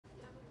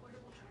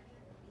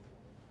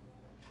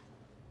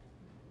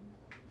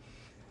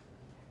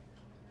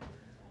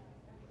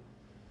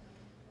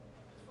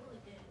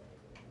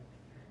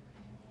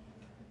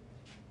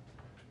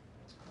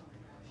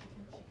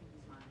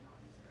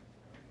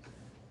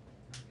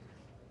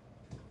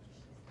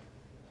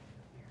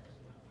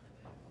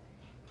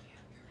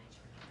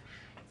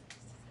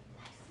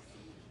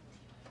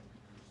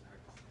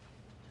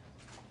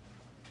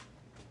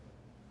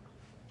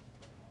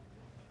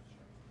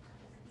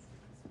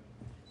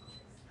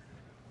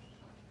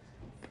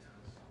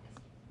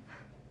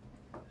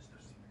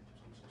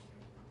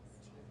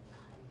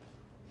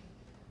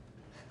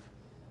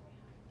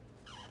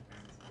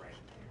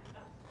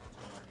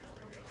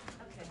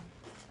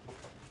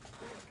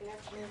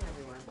afternoon,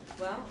 everyone.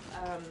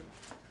 Well,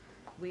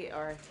 we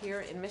are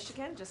here in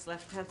Michigan, just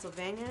left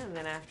Pennsylvania, and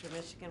then after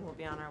Michigan, we'll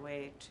be on our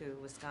way to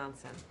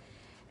Wisconsin.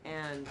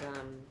 And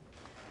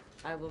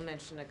I will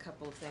mention a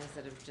couple of things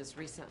that have just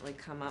recently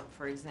come up.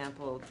 For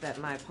example, that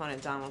my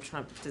opponent, Donald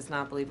Trump, does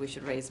not believe we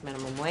should raise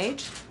minimum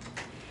wage.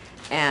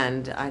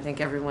 And I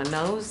think everyone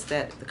knows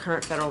that the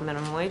current federal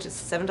minimum wage is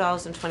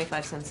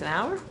 $7.25 an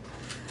hour,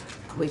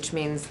 which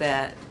means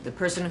that the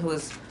person who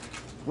is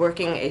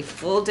working a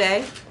full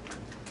day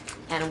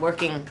and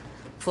working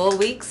full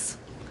weeks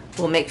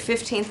will make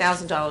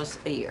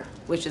 $15,000 a year,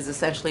 which is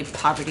essentially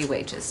poverty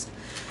wages.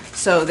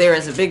 So there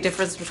is a big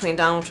difference between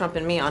Donald Trump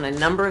and me on a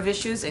number of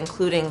issues,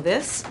 including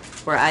this,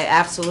 where I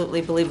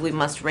absolutely believe we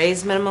must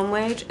raise minimum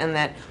wage and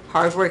that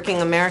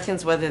hardworking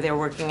Americans, whether they're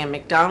working in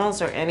McDonald's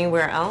or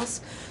anywhere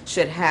else,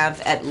 should have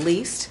at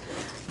least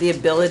the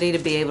ability to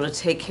be able to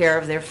take care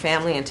of their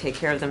family and take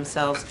care of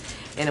themselves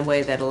in a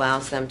way that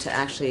allows them to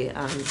actually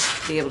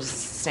be able to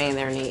sustain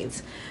their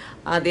needs.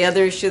 The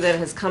other issue that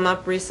has come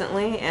up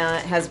recently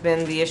has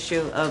been the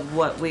issue of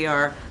what we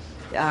are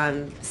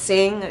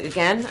seeing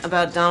again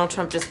about Donald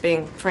Trump just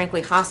being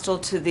frankly hostile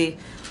to the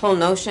whole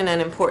notion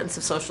and importance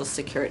of Social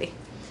Security.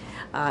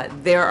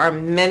 There are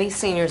many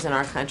seniors in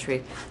our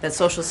country that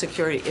Social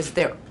Security is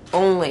their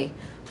only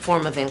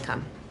form of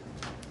income.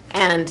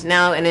 And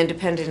now an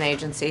independent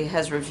agency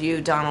has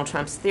reviewed Donald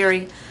Trump's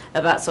theory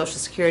about Social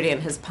Security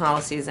and his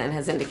policies and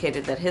has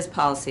indicated that his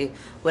policy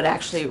would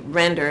actually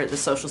render the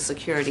Social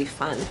Security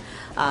fund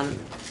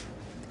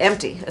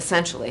empty,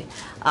 essentially,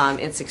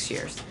 in 6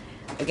 years.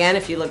 Again,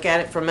 if you look at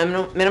it from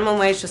minimum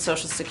wage to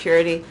Social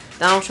Security,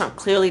 Donald Trump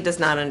clearly does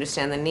not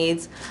understand the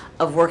needs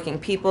of working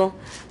people,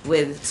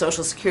 with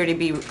Social Security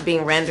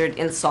being rendered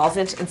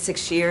insolvent in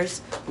 6 years.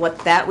 What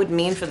that would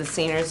mean for the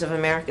seniors of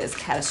America is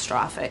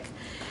catastrophic.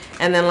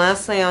 And then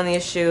lastly, on the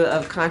issue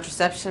of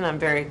contraception, I'm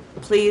very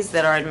pleased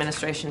that our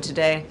administration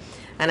today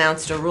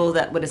announced a rule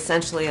that would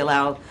essentially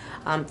allow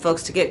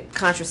folks to get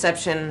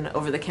contraception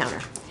over the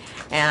counter.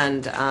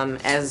 And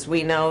as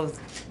we know,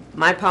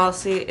 my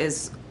policy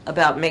is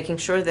about making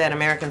sure that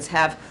Americans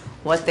have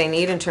what they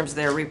need in terms of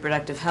their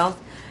reproductive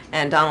health.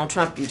 And Donald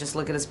Trump, you just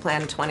look at his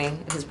plan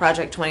his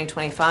Project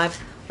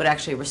 2025 would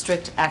actually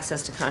restrict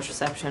access to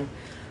contraception,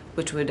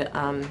 which would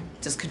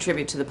just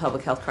contribute to the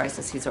public health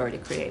crisis he's already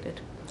created.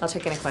 I'll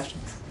take any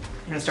questions.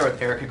 I'm going to start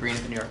with Erica Green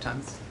at the New York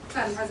Times.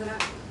 Madam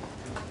President,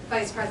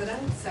 Vice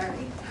President,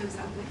 sorry, I'm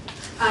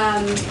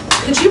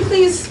sorry. Could you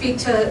please speak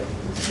to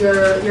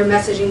your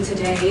messaging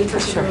today,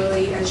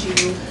 particularly as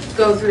you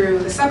go through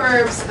the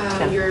suburbs?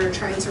 You're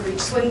trying to reach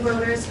swing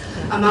voters.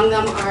 Among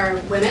them are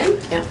women,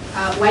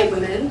 white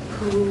women,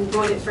 who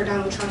voted for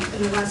Donald Trump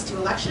in the last two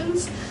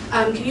elections.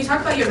 Can you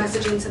talk about your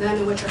messaging to them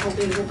and what you're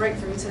hoping will break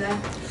through today?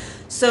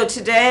 So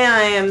today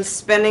I am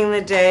spending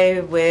the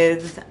day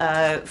with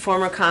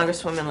former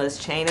Congresswoman Liz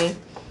Cheney.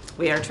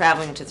 We are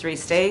traveling to 3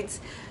 states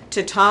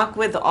to talk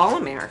with all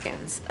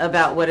Americans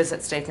about what is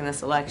at stake in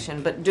this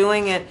election, but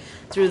doing it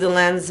through the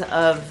lens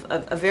of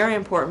a very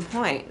important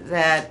point,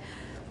 that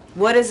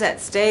what is at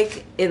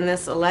stake in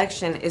this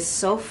election is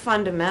so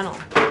fundamental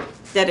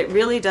that it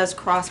really does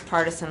cross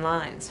partisan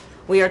lines.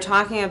 We are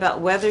talking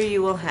about whether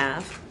you will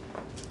have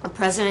a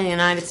president of the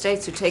United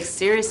States who takes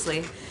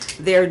seriously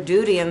their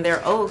duty and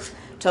their oath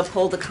to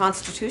uphold the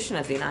Constitution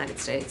of the United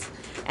States.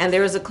 And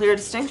there is a clear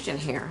distinction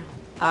here,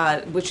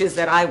 which is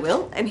that I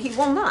will and he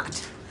will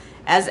not,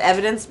 as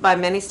evidenced by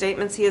many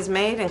statements he has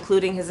made,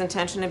 including his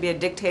intention to be a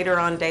dictator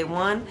on day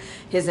one,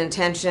 his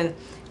intention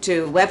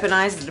to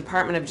weaponize the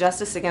Department of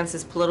Justice against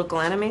his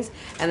political enemies.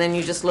 And then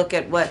you just look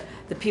at what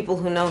the people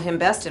who know him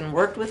best and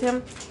worked with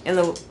him in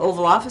the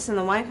Oval Office in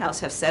the White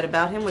House have said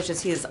about him, which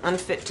is he is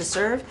unfit to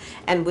serve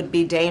and would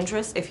be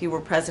dangerous if he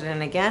were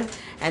president again.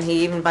 And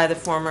he, even by the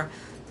former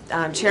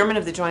chairman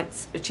of the Joint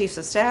Chiefs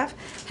of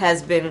Staff,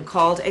 has been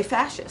called a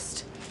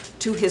fascist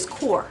to his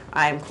core,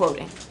 I am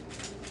quoting.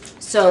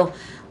 So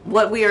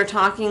what we are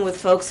talking with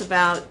folks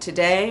about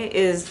today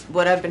is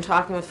what I've been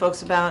talking with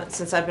folks about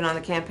since I've been on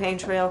the campaign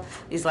trail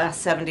these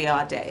last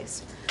 70-odd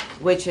days,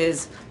 which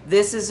is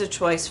this is a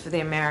choice for the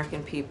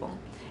American people.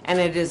 And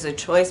it is a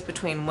choice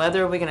between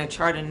whether we're going to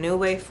chart a new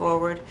way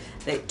forward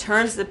that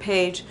turns the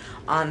page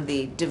on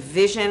the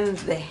division,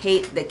 the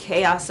hate, the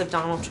chaos of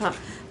Donald Trump,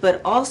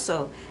 but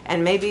also,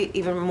 and maybe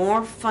even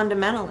more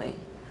fundamentally,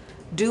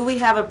 do we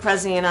have a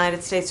President of the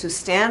United States who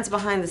stands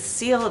behind the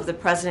seal of the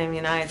President of the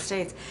United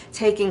States,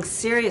 taking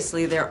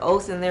seriously their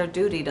oath and their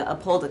duty to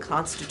uphold the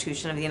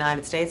Constitution of the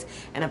United States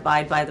and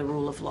abide by the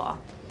rule of law?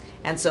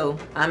 And so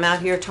I'm out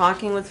here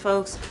talking with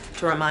folks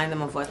to remind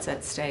them of what's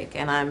at stake.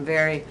 And I'm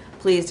very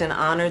pleased and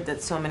honored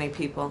that so many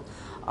people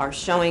are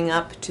showing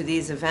up to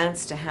these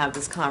events to have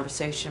this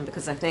conversation,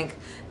 because I think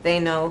they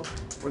know,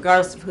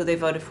 regardless of who they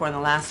voted for in the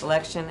last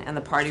election and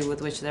the party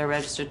with which they're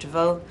registered to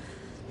vote,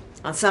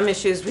 on some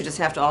issues we just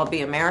have to all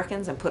be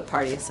Americans and put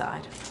party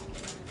aside.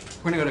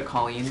 We're going to go to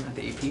Colleen at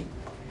the AP.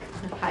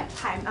 Hi.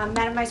 Hi,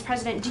 Madam Vice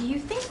President, do you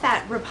think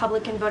that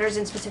Republican voters,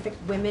 and specific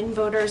women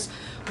voters,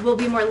 will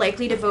be more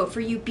likely to vote for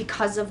you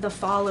because of the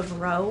fall of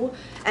Roe?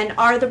 And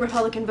are the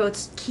Republican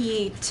votes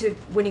key to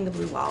winning the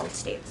blue wall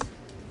states?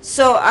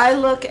 So I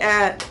look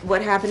at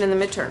what happened in the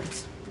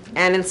midterms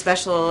and in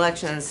special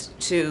elections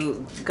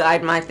to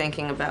guide my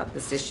thinking about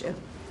this issue.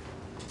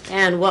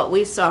 And what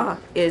we saw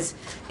is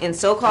in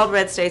so-called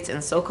red states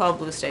and so-called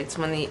blue states,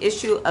 when the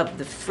issue of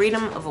the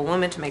freedom of a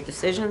woman to make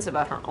decisions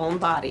about her own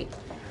body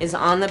is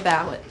on the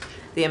ballot,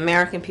 the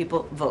American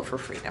people vote for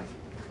freedom,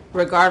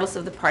 regardless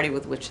of the party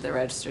with which they're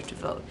registered to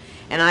vote.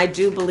 And I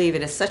do believe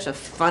it is such a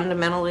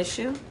fundamental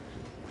issue,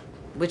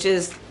 which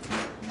is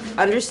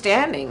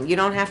understanding you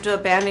don't have to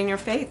abandon your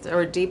faith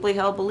or deeply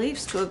held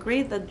beliefs to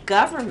agree the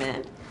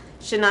government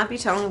should not be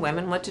telling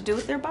women what to do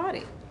with their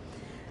body.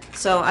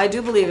 So I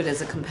do believe it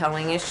is a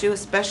compelling issue,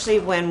 especially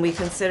when we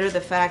consider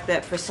the fact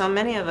that for so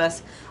many of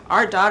us,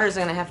 our daughters are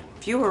going to have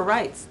fewer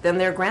rights than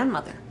their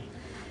grandmother.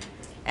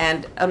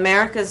 And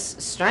America's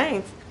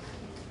strength,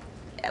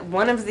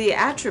 one of the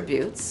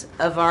attributes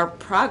of our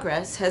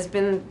progress has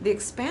been the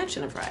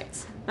expansion of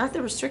rights, not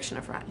the restriction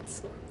of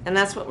rights. And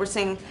that's what we're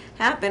seeing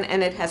happen,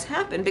 and it has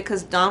happened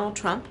because Donald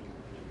Trump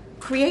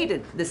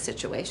created this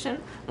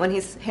situation when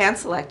he's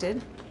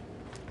hand-selected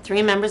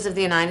 3 members of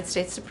the United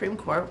States Supreme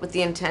Court with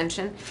the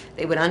intention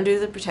they would undo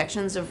the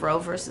protections of Roe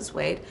versus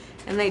Wade,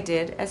 and they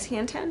did as he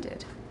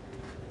intended.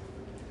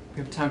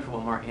 We have time for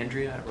one more.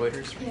 Andrea at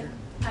Reuters. Right here.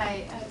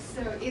 Hi.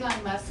 So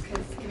Elon Musk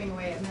is giving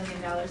away $1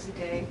 million a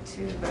day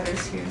to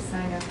voters who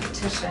sign a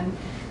petition.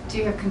 Do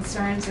you have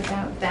concerns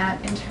about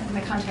that in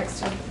the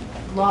context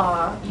of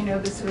law, you know,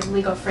 the sort of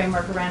legal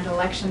framework around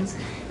elections?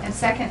 And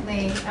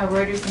secondly, a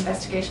Reuters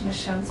investigation has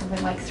shown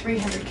something like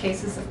 300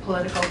 cases of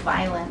political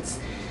violence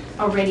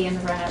already in the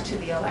run-up to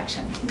the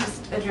election. Can you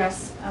just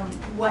address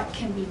what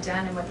can be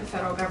done and what the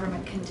federal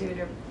government can do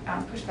to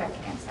push back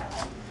against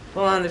that?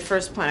 Well, on the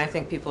first point, I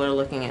think people are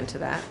looking into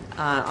that.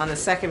 On the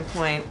second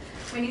point,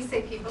 When you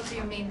say people, do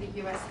you mean the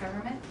U.S.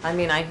 government? I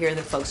mean, I hear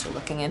that folks are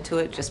looking into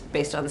it just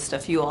based on the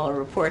stuff you all are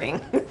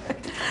reporting.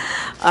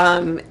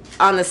 On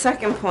the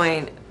second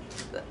point,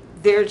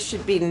 there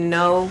should be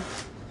no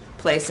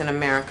place in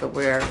America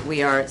where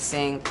we are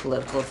seeing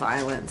political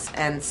violence.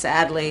 And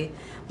sadly,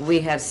 we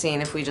have seen,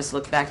 if we just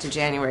look back to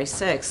January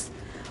 6th,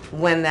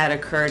 when that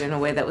occurred in a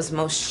way that was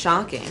most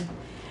shocking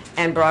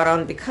and brought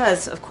on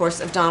because, of course,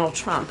 of Donald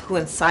Trump, who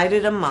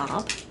incited a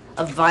mob,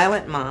 a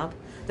violent mob,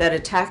 that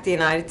attacked the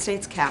United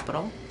States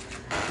Capitol,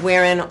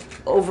 wherein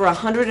over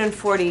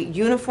 140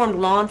 uniformed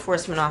law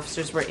enforcement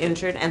officers were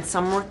injured and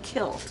some were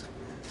killed.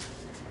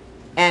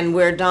 And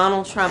where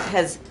Donald Trump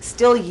has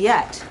still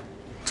yet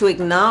to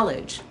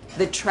acknowledge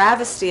the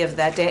travesty of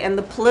that day and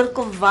the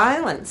political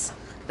violence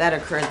that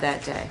occurred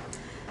that day.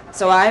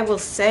 So I will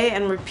say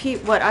and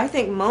repeat what I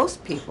think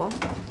most people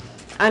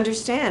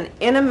understand.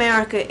 In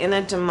America, in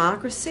a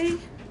democracy,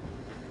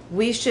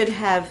 we should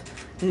have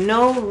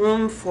no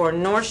room for,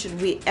 nor should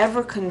we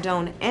ever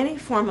condone any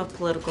form of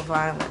political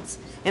violence.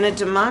 In a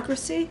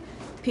democracy,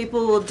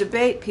 people will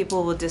debate,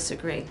 people will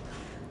disagree,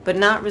 but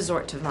not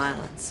resort to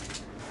violence.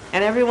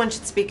 And everyone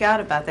should speak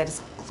out about that,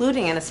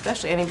 including and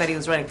especially anybody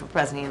who's running for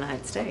president of the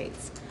United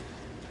States.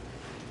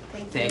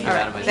 Thank you, All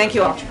Madam right, Vice thank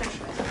you all.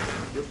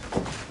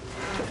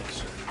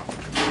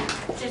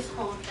 Just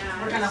hold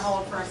down. We're going to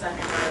hold for a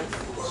second.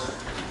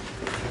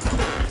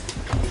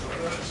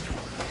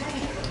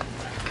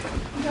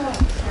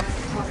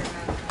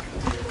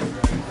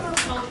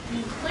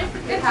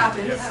 It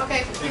happens.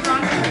 Okay, keep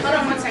on. Hold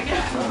on 1 second.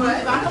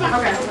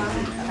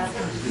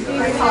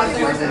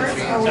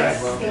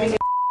 Okay.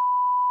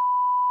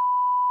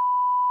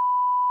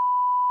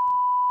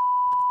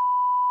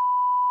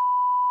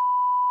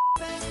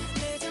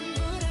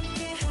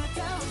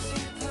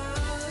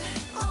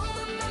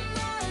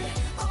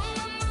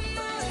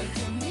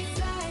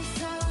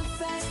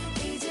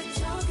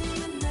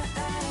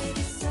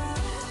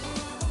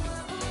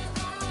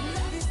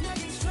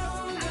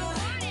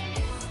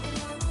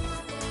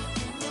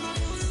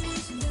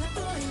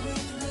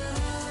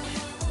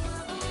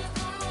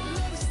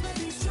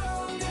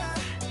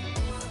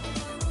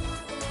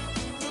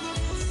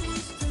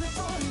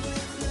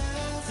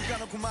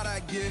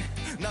 말하길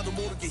나도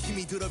모르게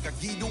힘이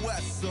들어가기도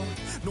했어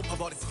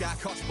높아버린 스카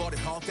커져버린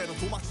헛 때론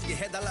도망치게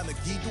해달라며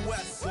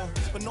기도했어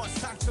But 너의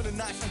상처는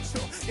나의 상처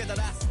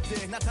깨달았을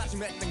때 나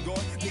다짐했던 건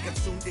네가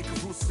준 이 그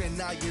후수의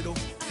날개로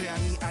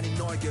태양이 아닌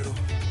너에게로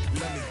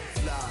Let me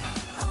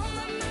fly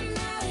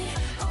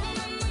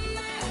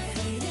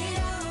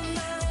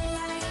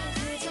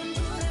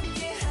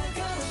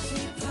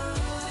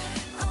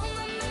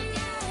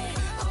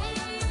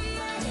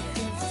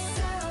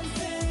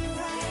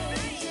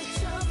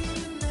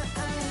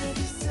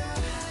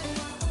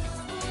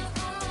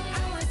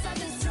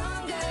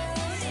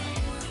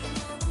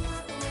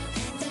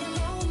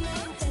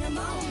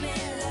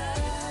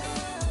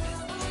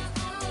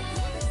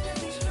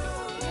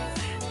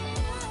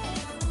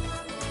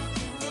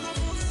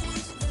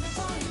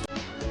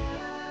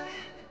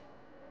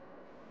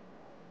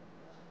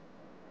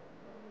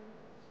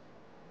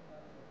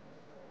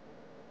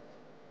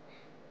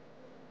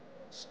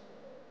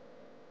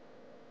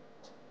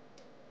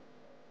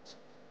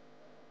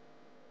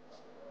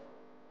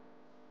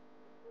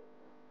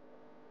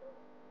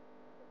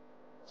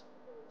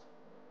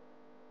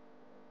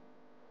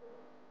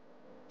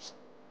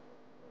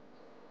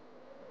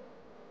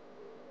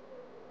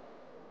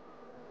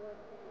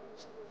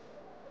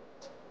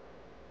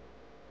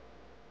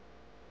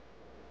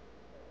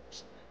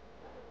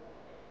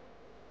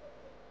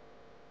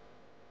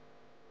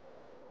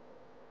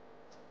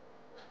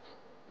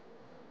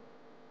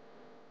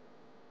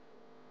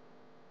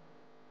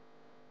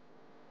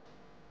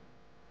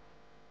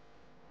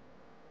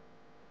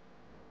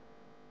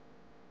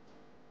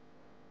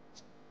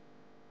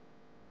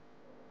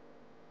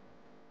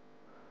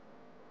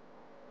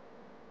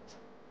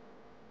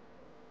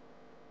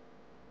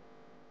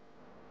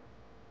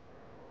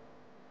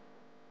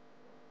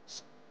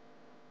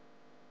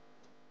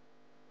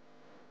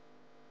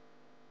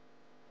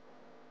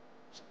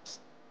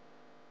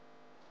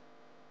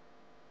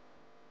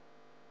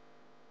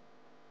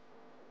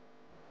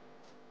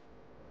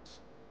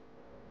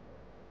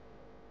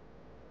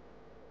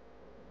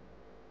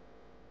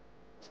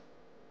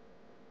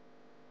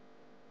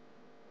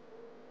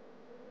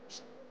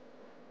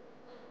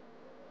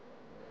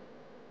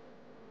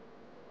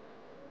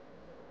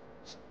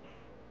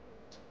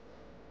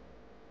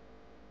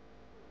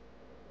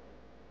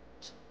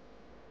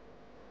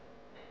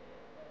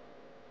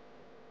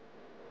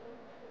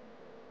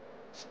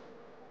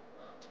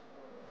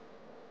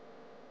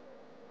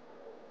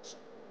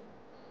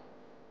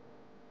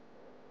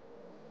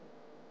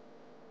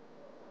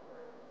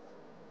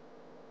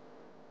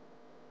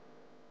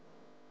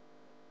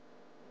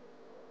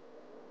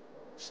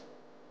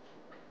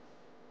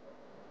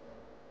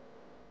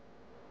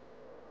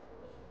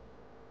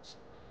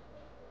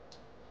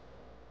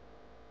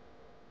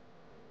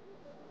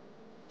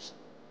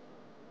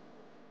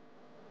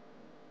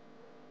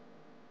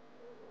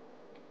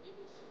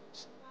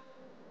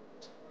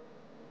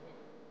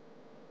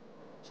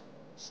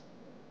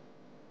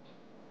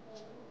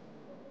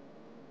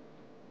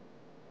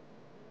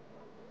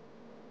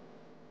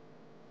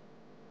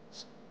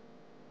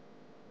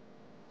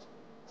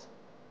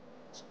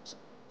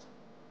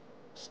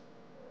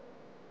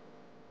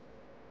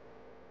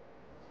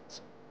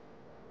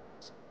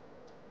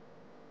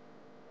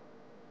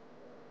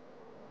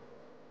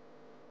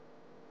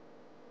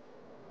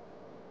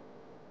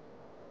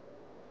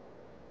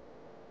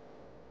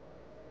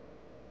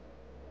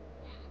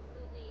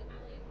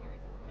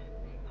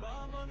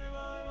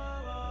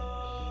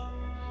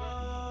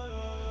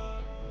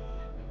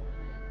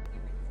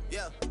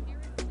Yeah.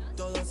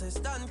 Todos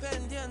están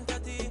pendientes a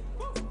ti,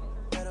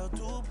 pero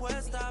tú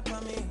puesta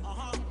pa' mí,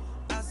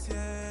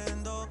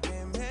 haciendo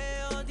que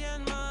me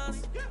odien más,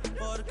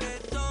 porque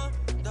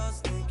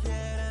todos te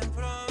quieren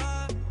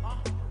probar.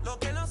 Lo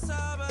que no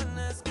saben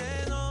es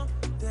que no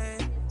te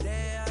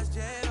dejas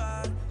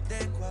llevar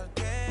de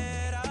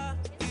cualquiera,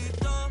 y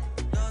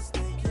todos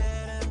te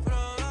quieren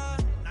probar.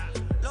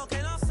 Lo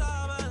que no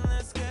saben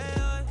es que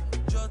hoy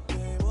yo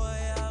te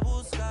voy a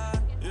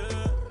buscar.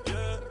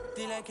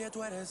 Dile que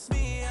tú eres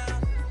mía,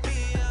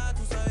 mía,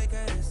 tú sabes que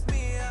eres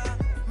mía,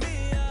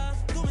 mía,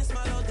 tú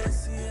misma lo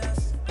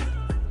decías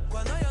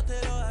cuando yo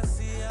te lo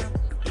hacía.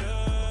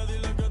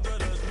 Dile que tú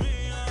eres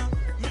mía,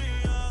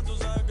 mía, tú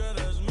sabes que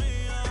eres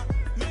mía,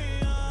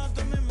 mía,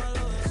 tú misma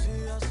lo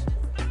decías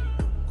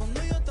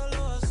cuando yo te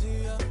lo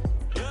hacía.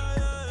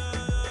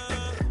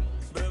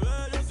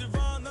 Bebé, yo soy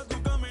fan de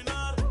tu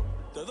caminar,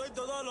 te doy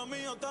todo lo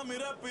mío hasta mi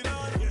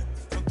respirar.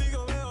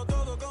 Contigo veo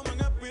todo como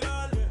en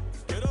espiral.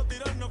 Quiero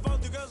tirarnos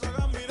fotos y que se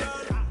hagan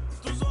mirar.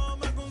 Tus ojos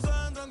me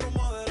concentran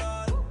como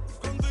adelar.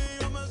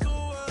 Contigo me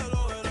sube de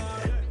lo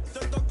veral.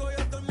 Te toco y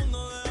hasta el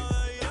mundo deja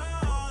de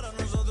llegar. A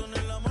nosotros ni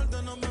la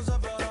muerte nos va a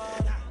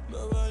separar.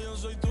 Bebé, yo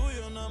soy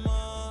tuyo nada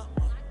más.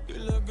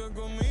 Dile que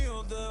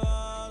conmigo te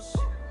vas.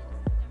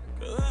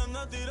 Que dejen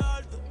de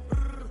tirarte.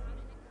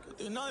 Que a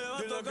ti nadie va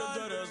a tocar. Dile que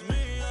tú eres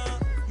mía,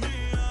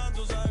 mía.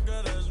 Tú sabes que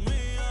eres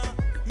mía,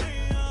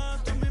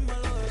 mía. Tú misma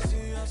lo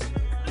decías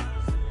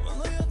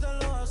cuando yo te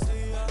lo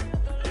hacía.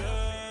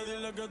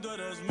 Dile que tú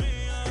eres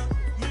mía,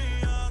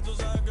 mía. Tú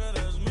sabes que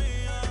eres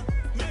mía,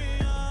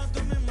 mía.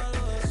 Tú misma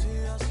lo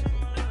decías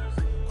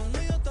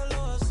cuando yo te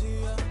lo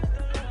hacía.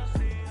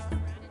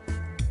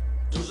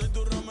 Yo soy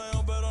tu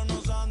Romeo pero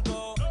no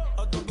santo.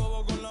 A tu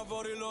bobo con la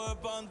for y los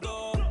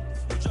espanto.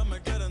 Muchas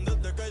me quieren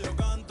desde que yo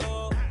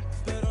canto,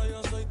 pero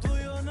yo soy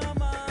tuyo nada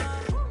más.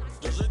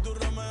 Yo soy tu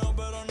Romeo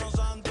pero no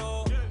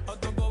santo. A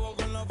tu bobo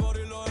con la for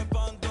y los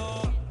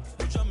espanto.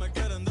 Muchas me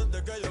quieren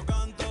desde que yo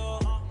canto,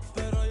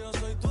 pero yo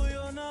soy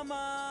tuyo nada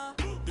más.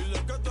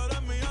 Dile que tú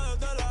eres mía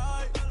desde la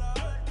high.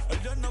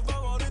 El yerno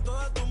favorito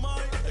de tu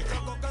mai. El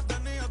caco que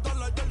tenía todas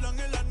las Jordan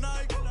y las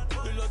Nike.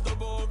 Dile a tu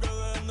bobo que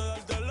dejen de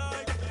darte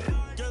like.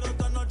 Quiero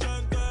esta noche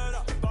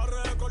entera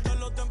para recordar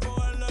los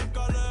tiempos en la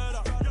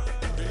escalera.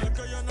 Dile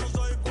que yo no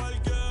soy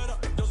cualquiera.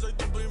 Yo soy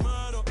tu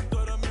primero, tú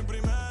eres mi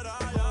primera.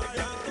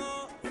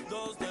 Porque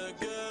todos te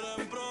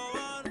quieren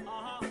probar.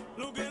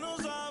 Lo que no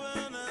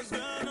saben es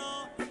que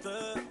no te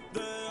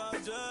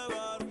dejas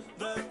llevar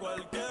de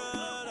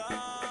cualquiera.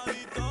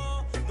 Y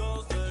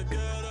todos te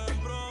quieren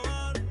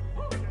probar.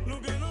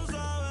 Lo que no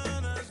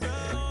saben es que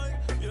hoy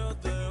yo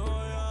te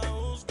voy a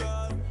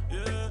buscar.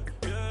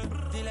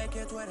 Dile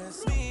que tú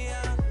eres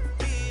mía,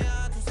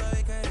 mía. Tú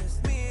sabes que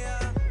eres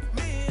mía,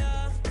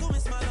 mía. Tú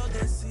misma lo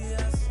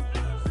decías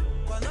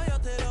cuando yo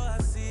te lo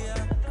hacía.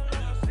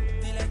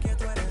 Dile que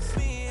tú eres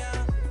mía,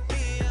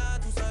 mía.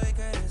 Tú sabes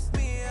que eres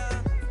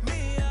mía,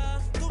 mía.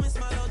 Tú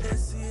misma lo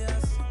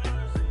decías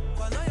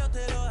cuando yo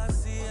te lo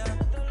hacía.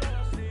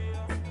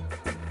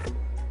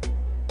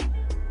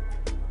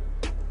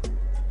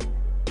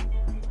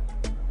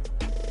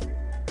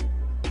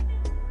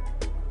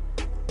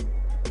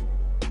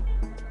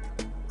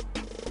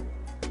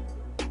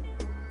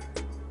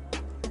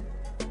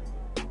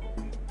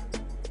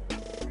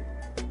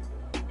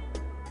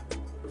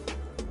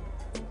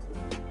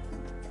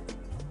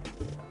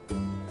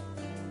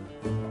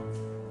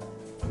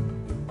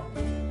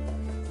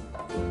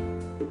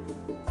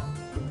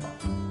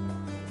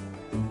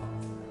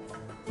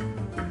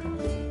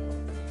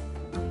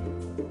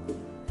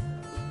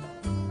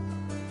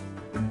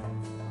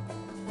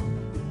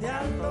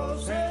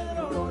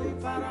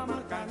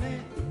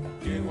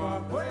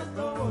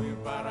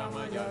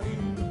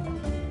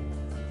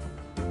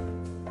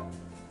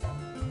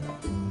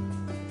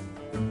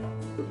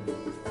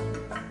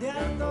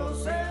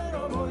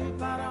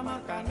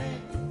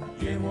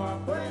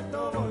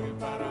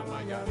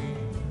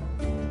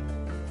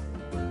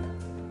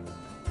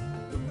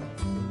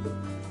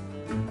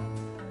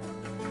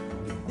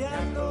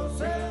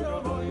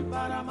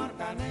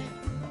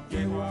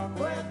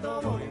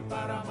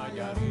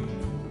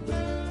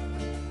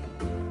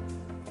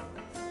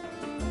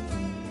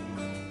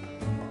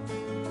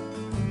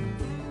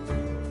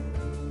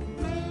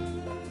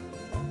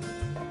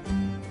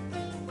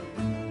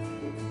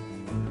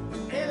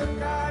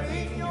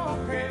 cariño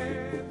que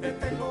te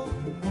tengo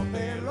no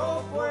te lo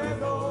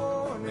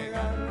puedo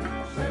negar.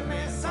 Se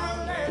me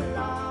sale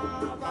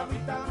la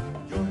babita,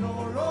 yo no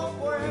lo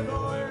puedo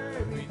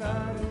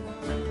evitar.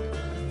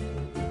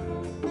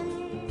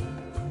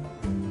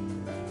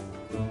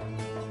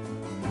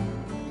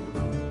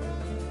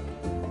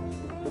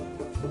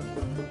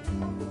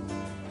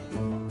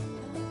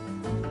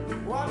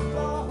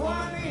 Cuando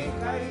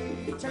Juanita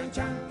y Chan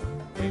Chan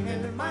en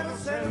el mar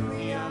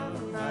servían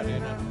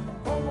arena,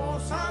 como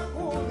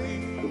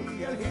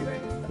sacudí el jibe,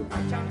 a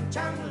Chan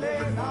Chan le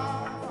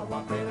daba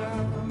pena.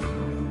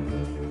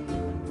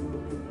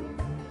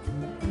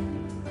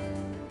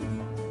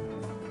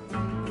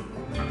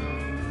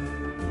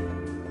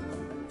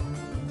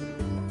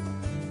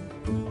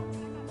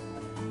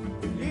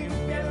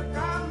 Limpia el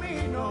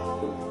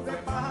camino de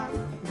paz,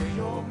 que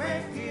yo me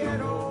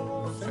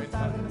quiero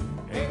sentar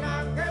en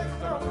aquel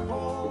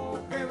tronco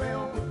que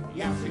veo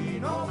y así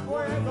no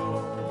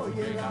puedo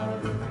llegar.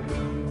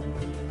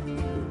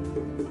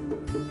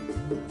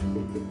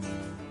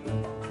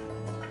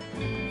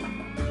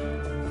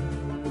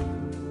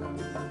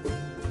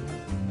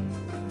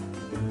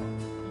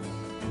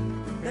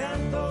 De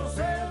Alto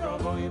Cerro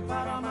voy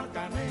para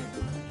Marcané,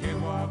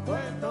 llego a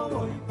Puerto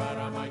voy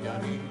para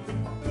Mayarí.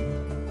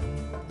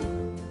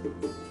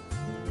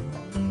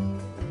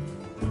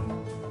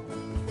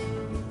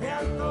 De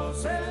Alto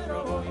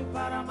Cerro voy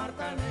para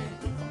Marcané,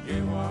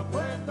 llego a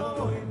Puerto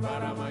voy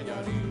para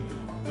Mayarí.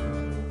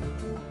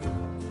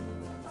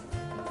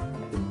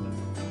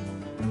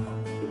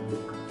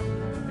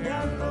 De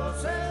Alto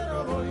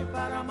Cerro voy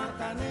para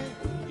Marcané,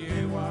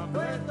 llego a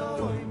Puerto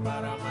voy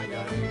para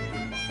Mayarí.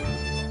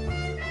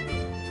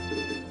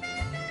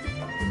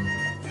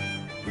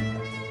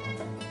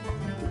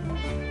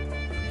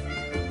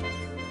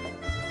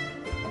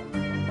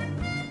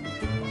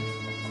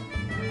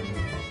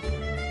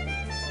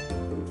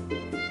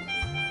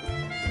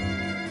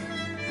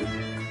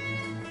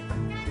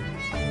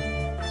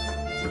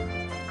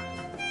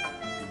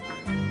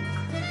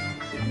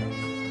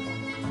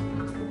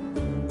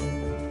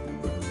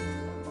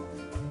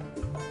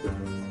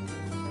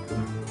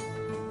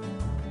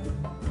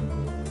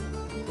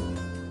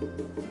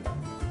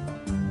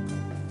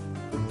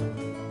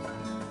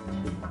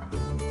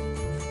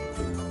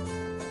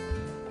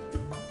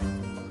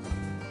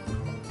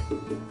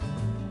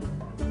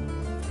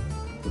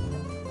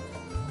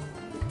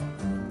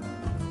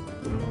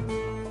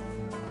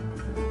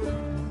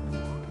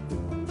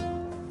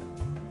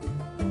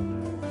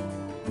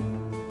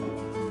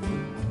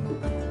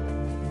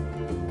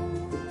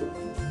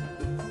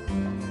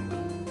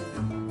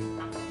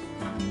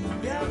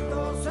 De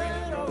Alto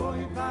Cerro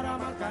voy para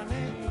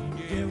Marcané,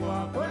 llego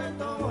a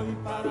Puerto voy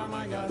para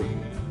Mayarí.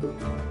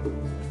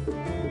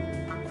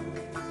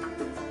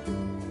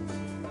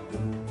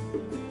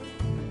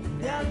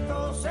 De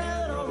Alto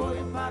Cerro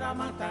voy para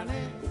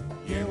Marcané,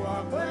 llego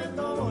a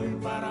Puerto voy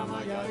para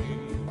Mayarí.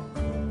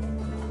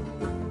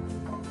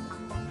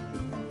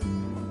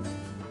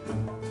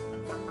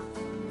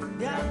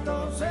 De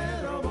Alto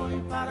Cerro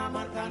voy para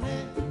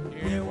Marcané,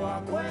 llego a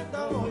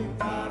Puerto voy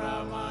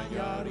para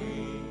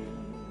Mayarí.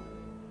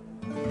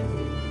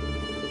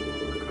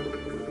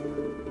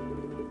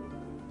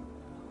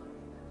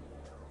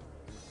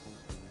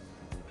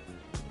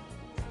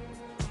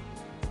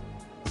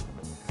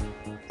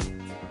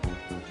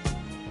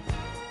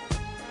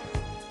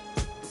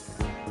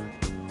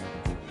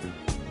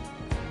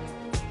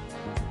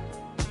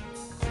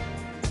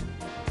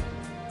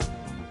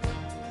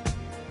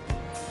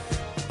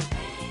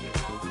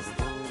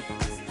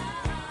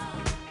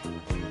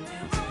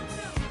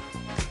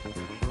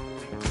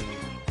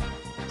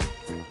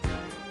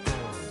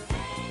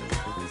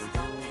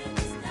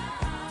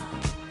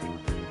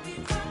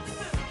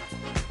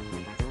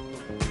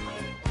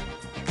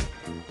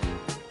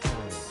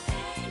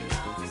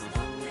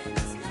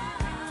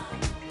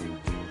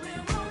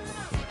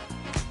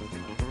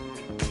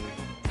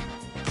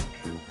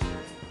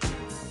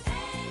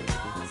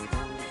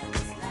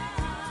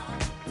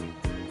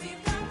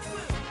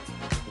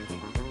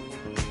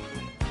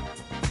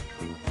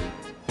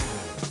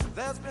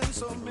 There's been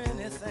so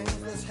many things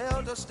that's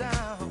held us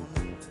down,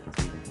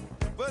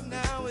 but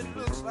now it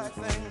looks like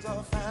things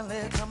are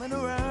finally coming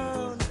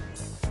around.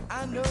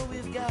 I know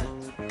we've got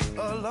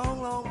a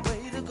long, long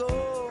way to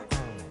go,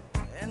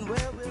 and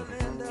where we'll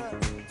end up,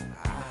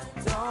 I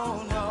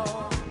don't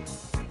know.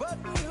 But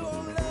we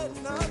won't let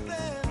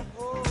nothing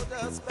hold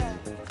us back.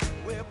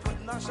 We're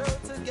putting our show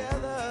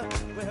together,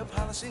 we're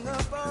polishing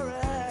up our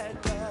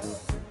act.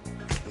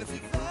 And if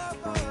you've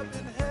ever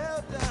been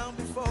held down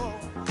before,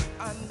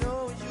 I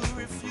know you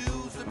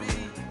refuse to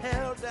be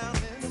held down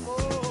anymore.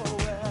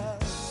 Well,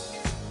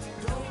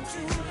 don't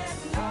you let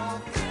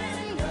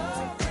nothing,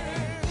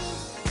 nothing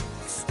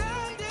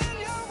stand in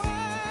your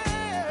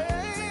way.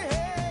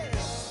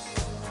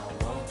 I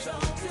want y'all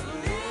to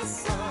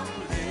listen,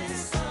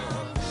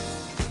 listen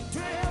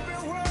to every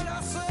word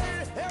I say,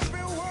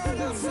 every word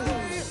I say.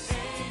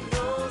 Ain't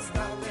no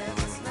stopping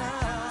us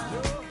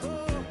now.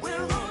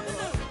 We're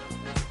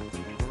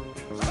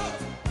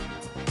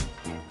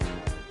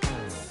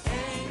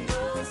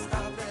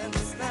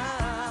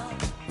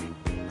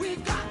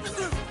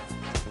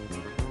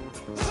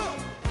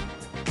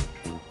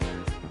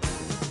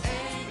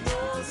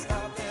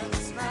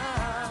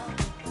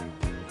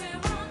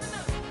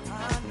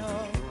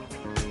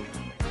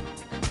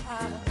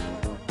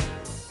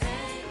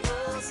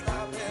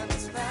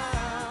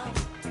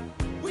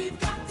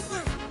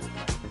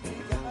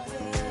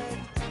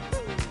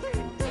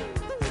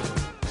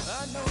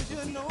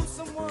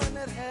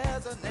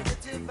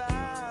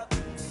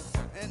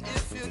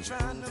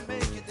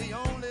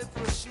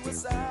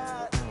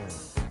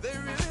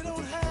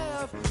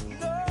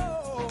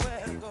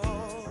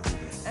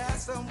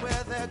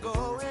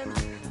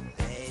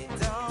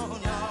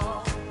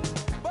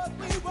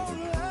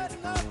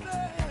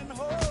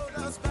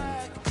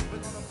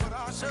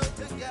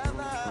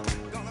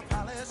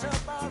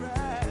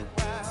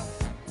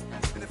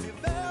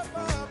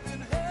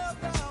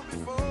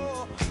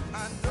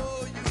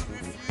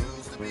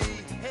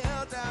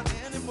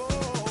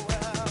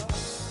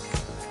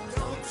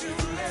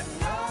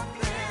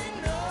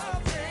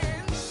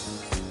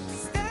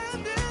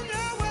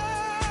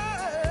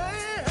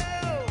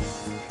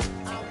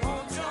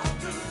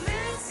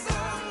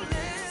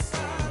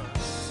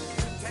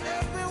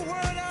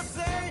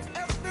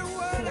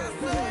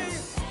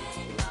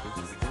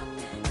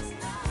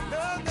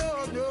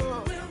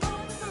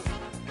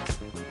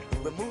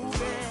We're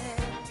moving,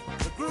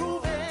 we're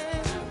grooving.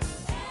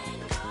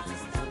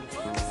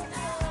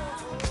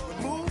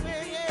 We're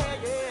moving, yeah,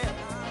 yeah.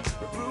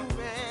 We're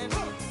grooving.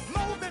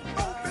 Move it,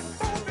 move it,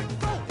 move it,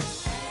 move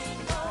it.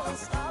 Ain't no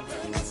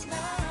stopping us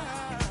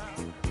now.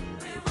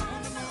 We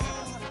wanna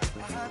move.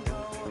 I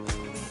know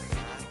we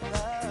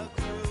got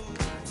the groove.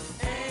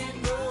 Ain't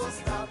no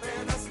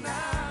stopping us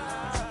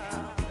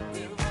now.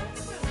 We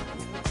wanna move.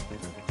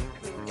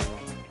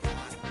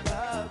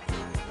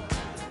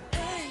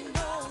 Ain't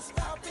no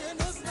stopping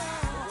us now.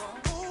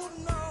 Oh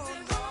no,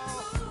 no.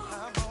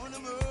 I wanna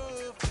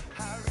move.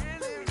 I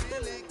really,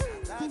 really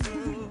got that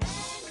groove.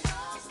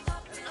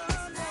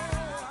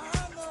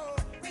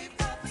 We've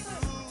got the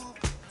groove.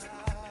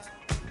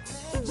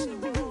 Makes you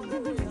wanna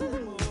really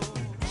move.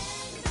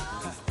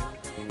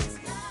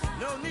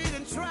 No need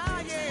in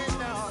trying,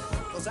 no,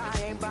 'cause I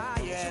ain't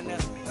buying. No,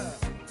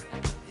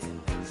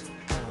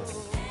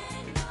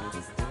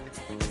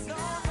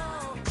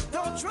 no,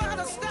 don't try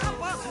to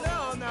stop us,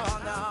 no, no,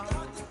 no.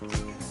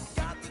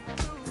 Got the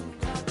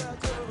groove, got the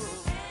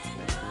groove.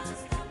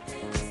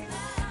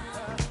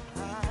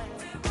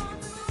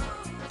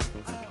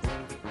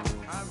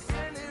 I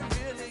really,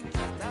 really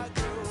got that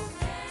groove.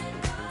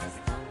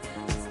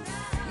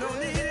 No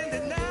need in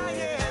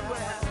denying,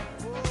 well,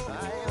 I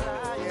ain't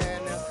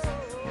lying.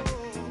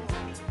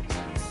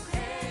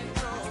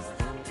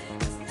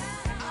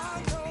 I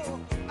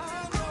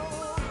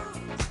know,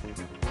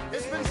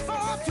 it's been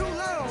far too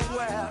long,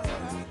 well.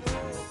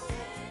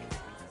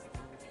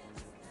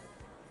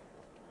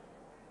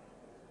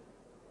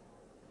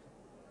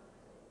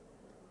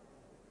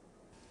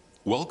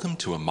 Welcome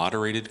to a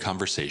moderated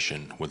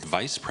conversation with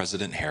Vice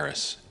President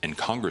Harris and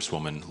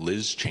Congresswoman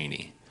Liz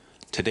Cheney.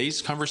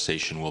 Today's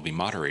conversation will be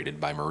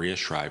moderated by Maria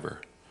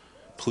Shriver.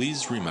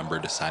 Please remember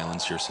to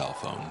silence your cell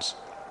phones.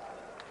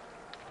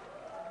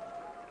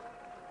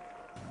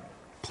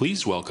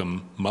 Please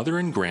welcome mother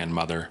and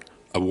grandmother,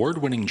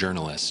 award-winning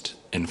journalist,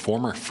 and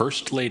former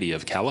First Lady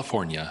of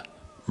California,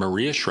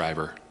 Maria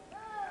Shriver.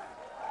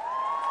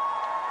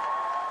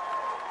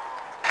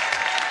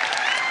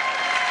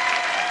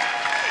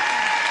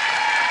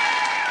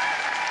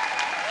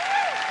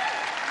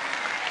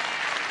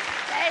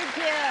 Thank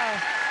you.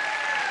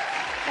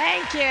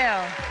 Thank you.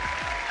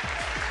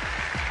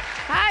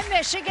 Hi,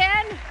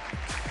 Michigan.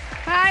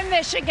 Hi,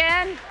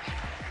 Michigan.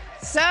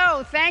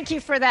 So, thank you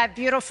for that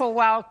beautiful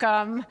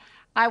welcome.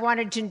 I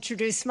wanted to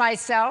introduce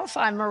myself.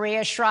 I'm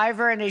Maria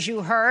Shriver, and as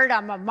you heard,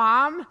 I'm a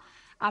mom.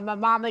 I'm a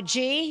Mama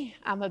G.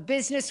 I'm a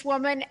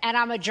businesswoman, and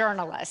I'm a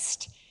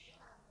journalist.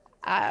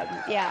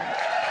 Yeah.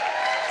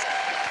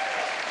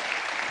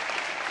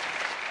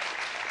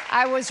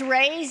 I was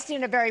raised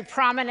in a very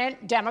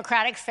prominent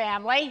Democratic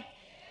family.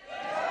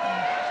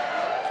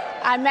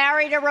 I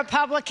married a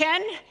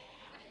Republican.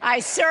 I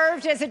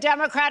served as a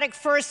Democratic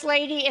First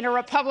Lady in a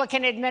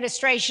Republican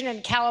administration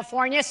in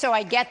California, so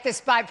I get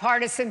this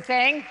bipartisan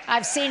thing.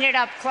 I've seen it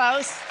up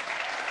close.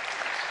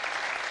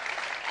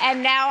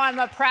 And now I'm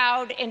a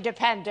proud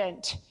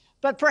independent.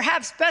 But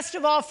perhaps best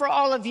of all for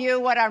all of you,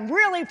 what I'm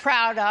really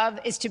proud of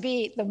is to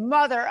be the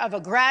mother of a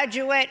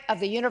graduate of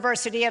the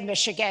University of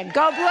Michigan.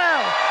 Go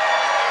Blue!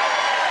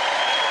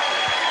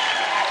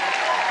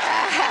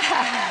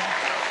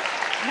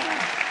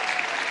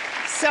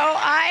 So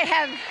I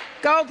have,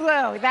 go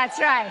Blue, that's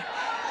right.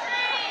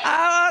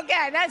 Oh,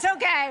 okay, that's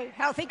okay.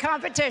 Healthy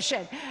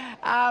competition.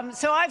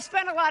 So I've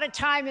spent a lot of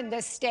time in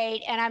this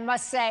state, and I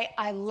must say,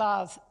 I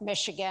love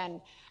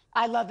Michigan.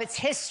 I love its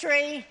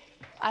history.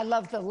 I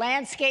love the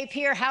landscape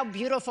here. How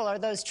beautiful are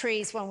those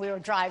trees when we were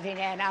driving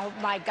in? Oh,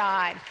 my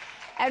God.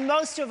 And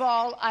most of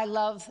all, I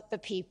love the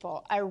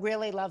people. I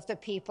really love the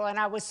people. And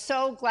I was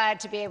so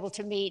glad to be able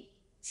to meet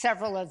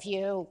several of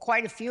you,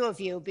 quite a few of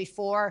you,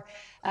 before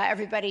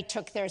everybody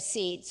took their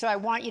seat. So I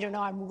want you to know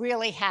I'm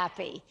really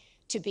happy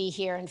to be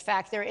here. In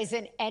fact, there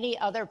isn't any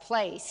other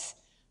place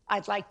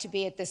I'd like to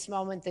be at this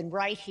moment than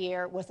right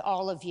here with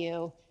all of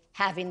you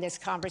having this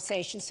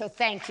conversation. So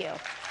thank you.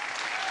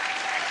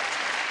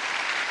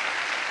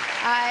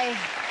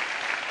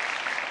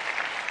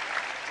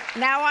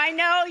 Now I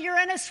know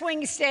you're in a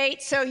swing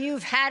state, so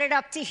you've had it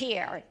up to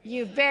here.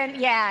 You've been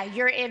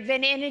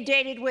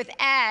inundated with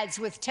ads,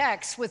 with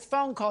texts, with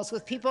phone calls,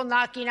 with people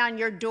knocking on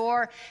your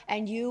door,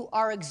 and you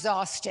are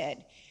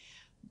exhausted.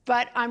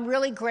 But I'm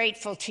really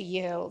grateful to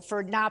you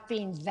for not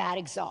being that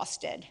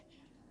exhausted,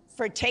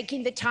 for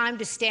taking the time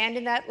to stand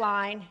in that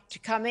line, to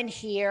come in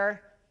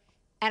here,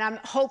 and I'm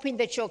hoping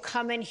that you'll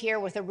come in here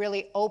with a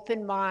really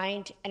open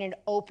mind and an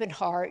open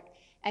heart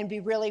and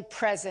be really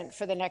present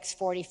for the next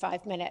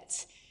 45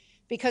 minutes.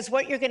 Because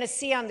what you're going to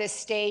see on this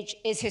stage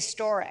is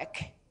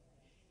historic.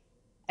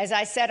 As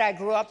I said, I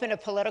grew up in a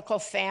political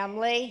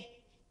family,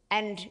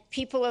 and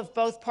people of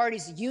both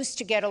parties used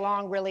to get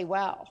along really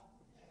well.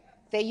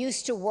 They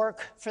used to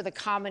work for the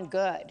common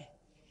good.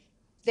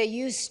 They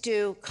used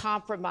to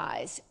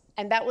compromise,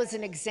 and that was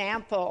an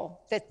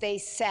example that they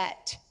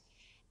set.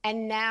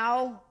 And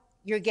now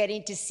you're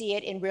getting to see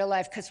it in real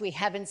life because we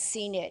haven't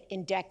seen it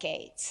in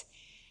decades.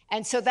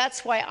 And so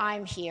that's why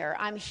I'm here.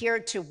 I'm here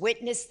to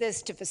witness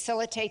this, to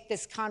facilitate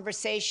this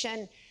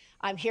conversation.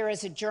 I'm here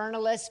as a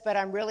journalist, but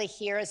I'm really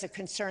here as a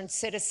concerned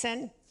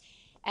citizen.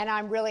 And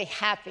I'm really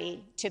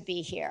happy to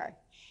be here.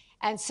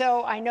 And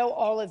so I know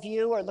all of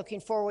you are looking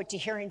forward to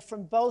hearing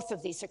from both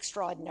of these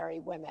extraordinary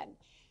women.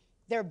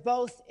 They're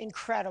both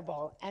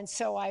incredible. And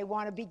so I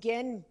want to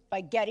begin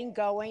by getting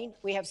going.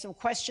 We have some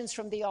questions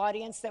from the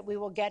audience that we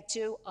will get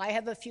to. I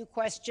have a few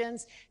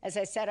questions. As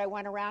I said, I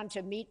went around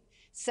to meet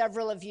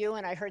several of you,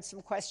 and I heard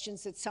some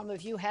questions that some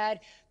of you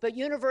had. But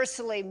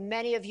universally,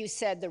 many of you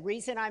said the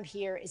reason I'm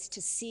here is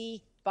to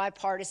see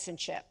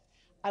bipartisanship.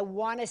 I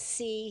want to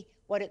see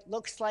what it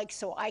looks like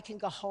so I can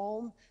go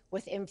home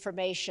with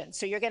information.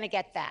 So you're going to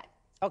get that,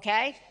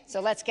 okay? So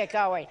let's get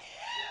going.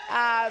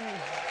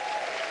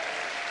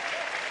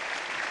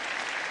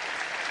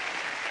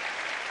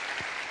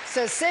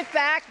 So sit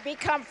back, be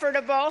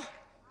comfortable.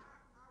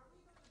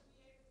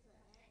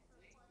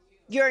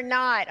 You're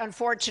not,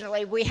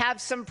 unfortunately. We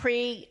have some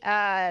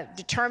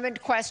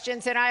predetermined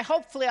questions, and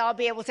hopefully I'll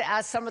be able to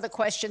ask some of the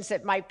questions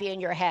that might be in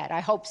your head.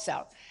 I hope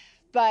so.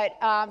 But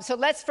so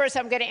let's first,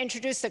 I'm going to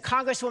introduce the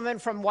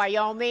Congresswoman from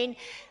Wyoming.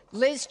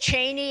 Liz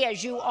Cheney,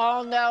 as you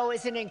all know,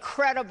 is an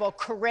incredible,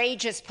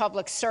 courageous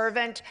public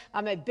servant.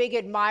 I'm a big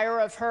admirer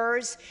of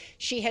hers.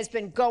 She has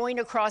been going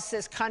across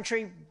this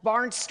country,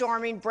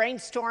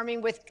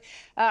 brainstorming with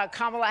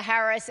Kamala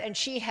Harris, and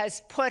she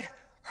has put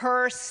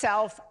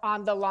herself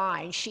on the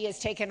line. She has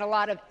taken a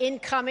lot of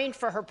incoming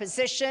for her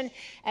position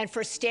and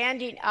for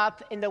standing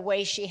up in the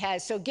way she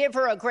has. So give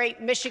her a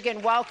great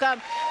Michigan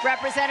welcome,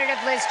 Representative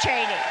Liz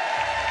Cheney.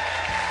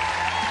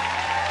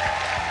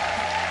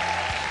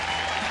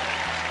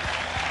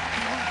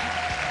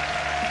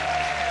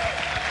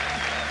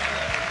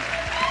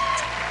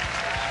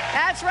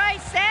 That's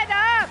right, stand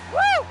up,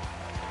 woo!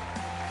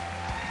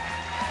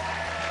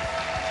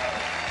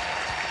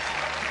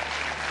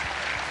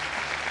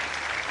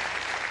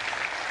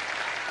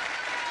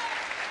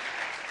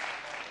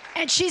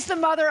 And she's the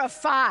mother of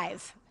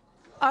 5,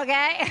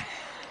 okay?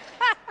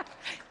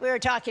 We were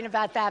talking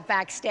about that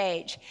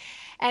backstage.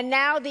 And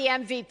now the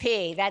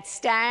MVP, that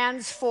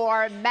stands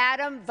for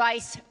Madam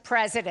Vice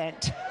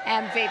President,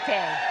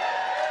 MVP.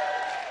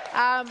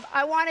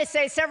 I want to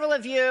say several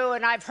of you,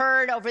 and I've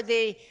heard over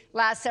the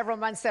last several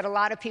months that a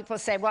lot of people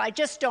say, well, I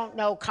just don't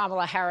know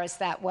Kamala Harris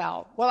that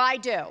well. Well, I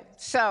do.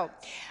 So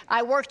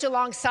I worked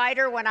alongside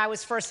her when I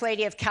was First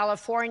Lady of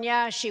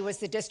California. She was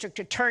the district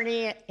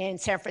attorney in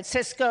San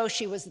Francisco.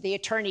 She was the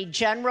attorney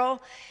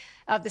general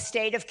of the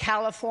state of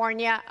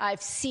California.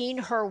 I've seen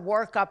her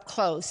work up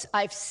close.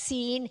 I've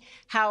seen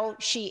how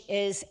she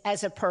is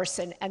as a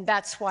person, and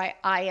that's why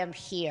I am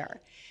here.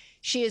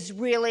 She is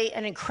really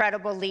an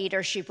incredible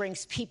leader. She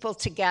brings people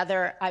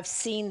together. I've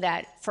seen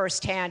that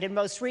firsthand. And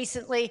most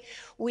recently,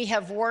 we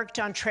have worked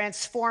on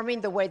transforming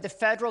the way the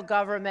federal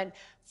government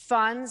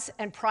funds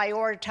and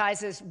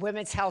prioritizes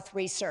women's health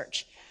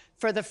research.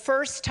 For the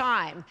first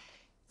time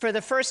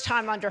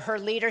under her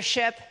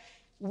leadership,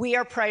 we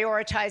are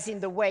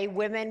prioritizing the way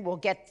women will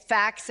get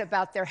facts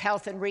about their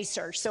health and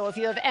research. So if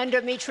you have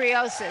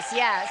endometriosis,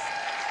 yes.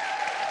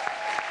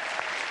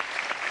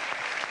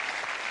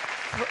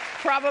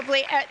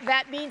 Probably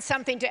that means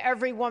something to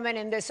every woman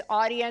in this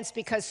audience,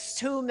 because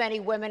too many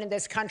women in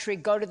this country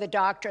go to the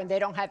doctor and they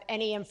don't have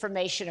any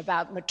information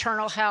about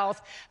maternal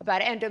health,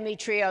 about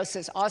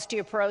endometriosis,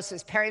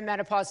 osteoporosis,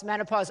 perimenopause,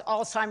 menopause,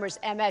 Alzheimer's,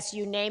 MS,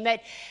 you name it.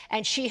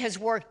 And she has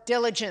worked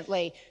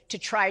diligently to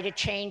try to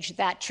change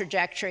that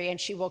trajectory, and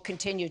she will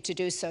continue to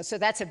do so. So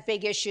that's a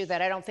big issue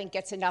that I don't think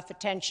gets enough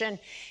attention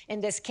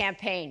in this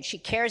campaign. She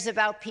cares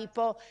about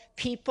people.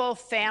 People,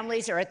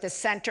 families are at the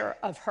center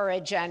of her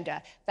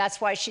agenda.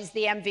 That's why she's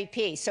the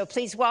MVP. So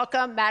please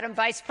welcome Madam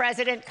Vice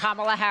President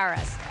Kamala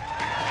Harris.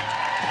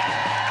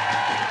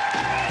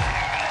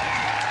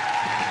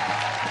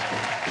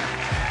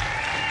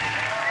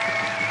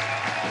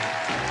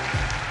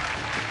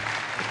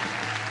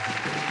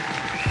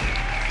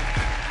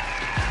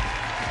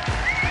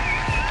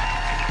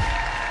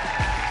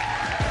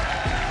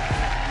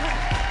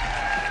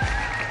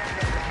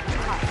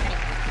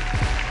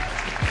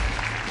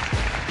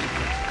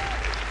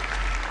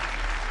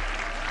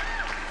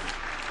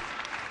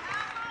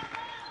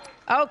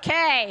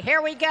 Okay,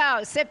 here we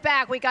go. Sit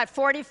back. We got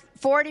 40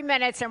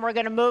 minutes, and we're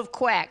going to move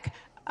quick,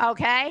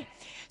 okay?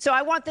 So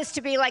I want this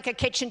to be like a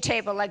kitchen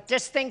table. Like,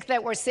 just think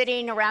that we're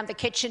sitting around the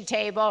kitchen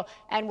table,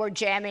 and we're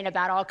jamming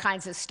about all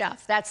kinds of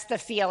stuff. That's the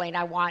feeling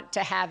I want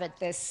to have at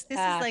this. This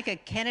is like a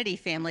Kennedy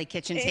family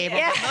kitchen table,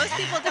 yeah. But most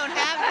people don't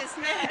have this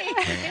many.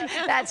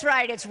 That's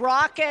right. It's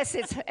raucous,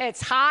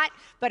 it's hot,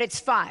 but it's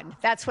fun.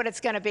 That's what it's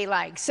going to be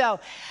like.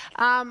 So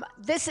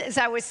this, as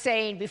I was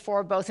saying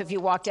before both of you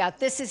walked out,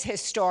 this is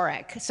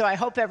historic. So I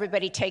hope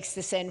everybody takes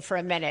this in for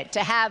a minute.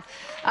 To have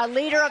a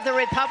leader of the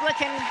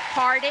Republican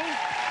Party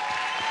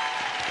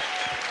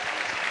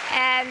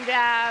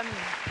and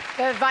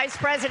the Vice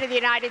President of the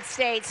United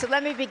States. So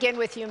let me begin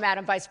with you,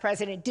 Madam Vice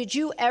President. Did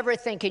you ever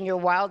think in your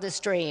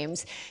wildest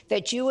dreams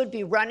that you would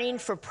be running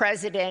for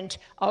president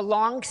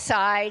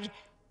alongside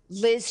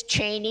Liz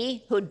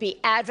Cheney, who'd be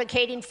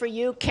advocating for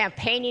you,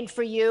 campaigning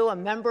for you, a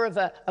member of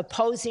an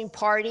opposing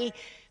party,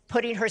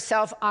 putting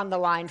herself on the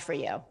line for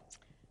you?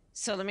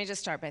 So let me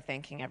just start by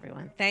thanking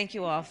everyone. Thank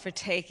you all for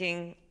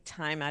taking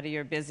time out of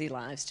your busy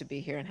lives to be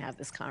here and have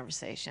this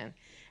conversation.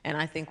 And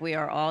I think we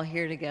are all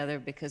here together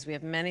because we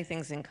have many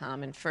things in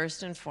common.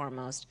 First and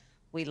foremost,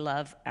 we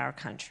love our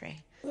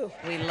country. Ooh.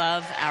 We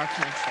love our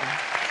country.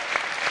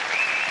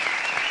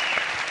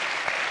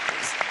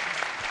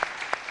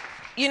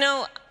 You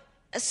know,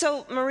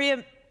 so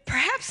Maria,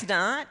 perhaps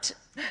not,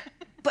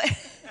 but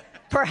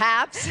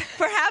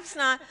perhaps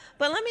not.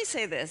 But let me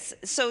say this.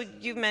 So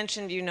you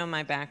mentioned, you know,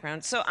 my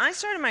background. So I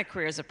started my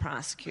career as a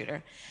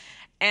prosecutor,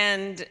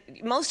 and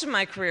most of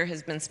my career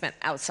has been spent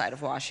outside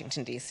of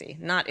Washington, D.C.,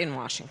 not in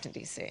Washington,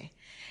 D.C.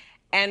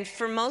 And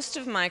for most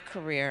of my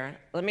career,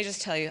 let me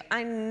just tell you,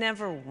 I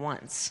never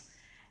once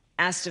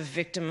asked a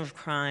victim of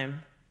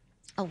crime,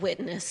 a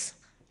witness,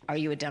 are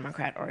you a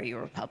Democrat or are you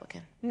a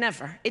Republican?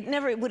 Never. It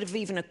would have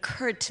even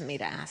occurred to me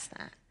to ask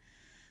that.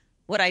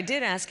 What I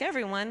did ask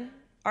everyone,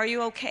 are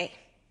you okay?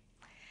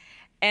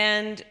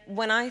 And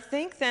when I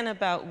think then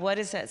about what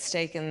is at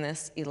stake in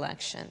this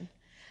election,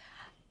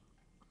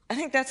 I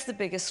think that's the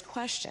biggest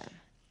question.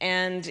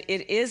 And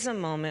it is a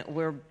moment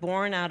where,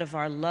 born out of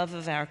our love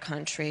of our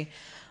country,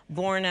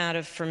 born out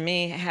of, for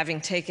me,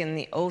 having taken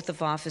the oath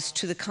of office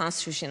to the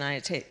Constitution of the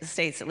United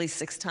States at least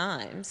 6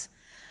 times,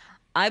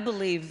 I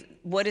believe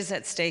what is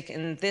at stake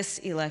in this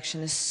election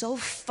is so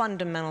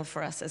fundamental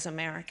for us as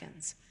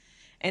Americans.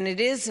 And it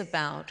is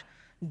about,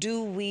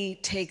 do we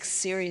take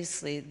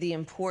seriously the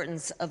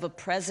importance of a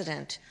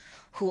president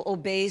who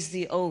obeys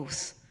the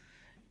oath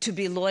to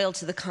be loyal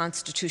to the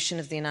Constitution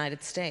of the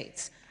United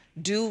States?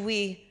 Do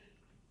we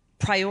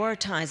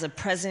prioritize a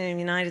president of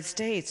the United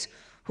States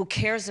who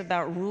cares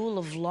about rule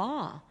of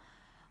law,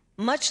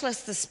 much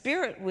less the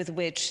spirit with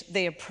which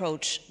they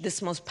approach this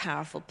most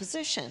powerful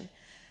position?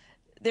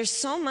 There's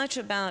so much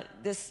about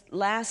this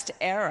last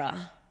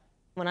era.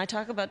 When I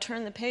talk about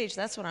turn the page,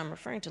 that's what I'm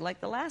referring to, like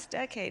the last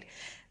decade,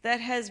 that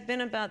has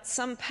been about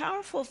some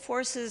powerful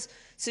forces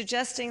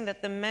suggesting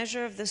that the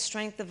measure of the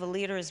strength of a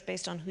leader is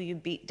based on who you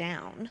beat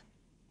down,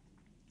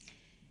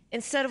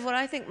 instead of what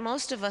I think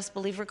most of us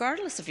believe,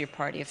 regardless of your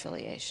party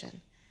affiliation,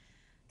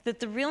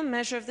 that the real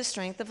measure of the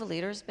strength of a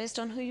leader is based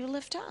on who you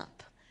lift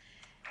up.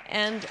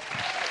 And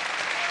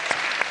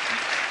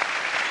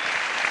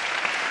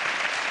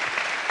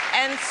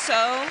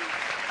so,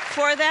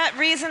 for that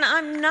reason,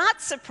 I'm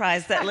not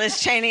surprised that Liz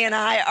Cheney and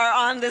I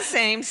are on the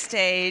same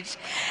stage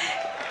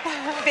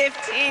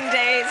 15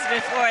 days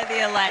before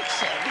the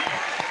election.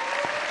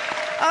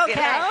 Okay. You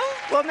know?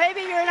 Well,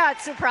 maybe you're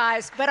not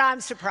surprised, but I'm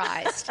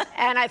surprised.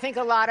 And I think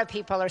a lot of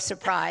people are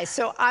surprised.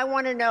 So I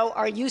want to know,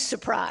 are you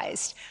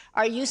surprised?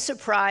 Are you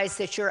surprised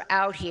that you're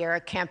out here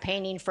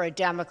campaigning for a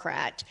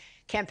Democrat,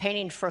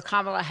 campaigning for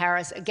Kamala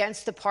Harris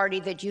against the party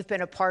that you've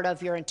been a part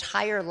of your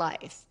entire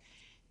life?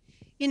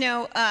 You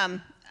know,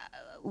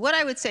 what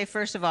I would say,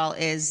 first of all,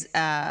 is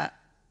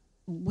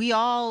we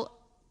all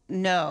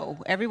know,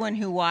 everyone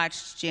who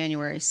watched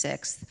January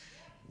 6th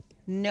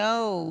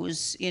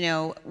knows, you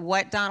know,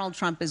 what Donald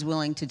Trump is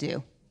willing to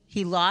do.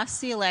 He lost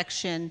the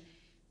election.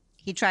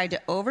 He tried to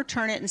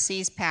overturn it and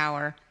seize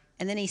power.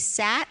 And then he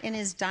sat in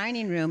his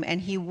dining room and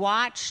he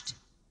watched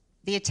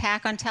the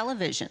attack on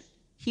television.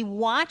 He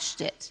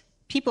watched it.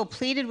 People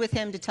pleaded with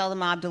him to tell the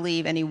mob to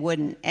leave, and he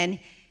wouldn't. And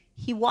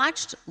he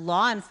watched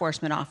law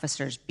enforcement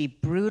officers be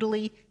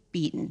brutally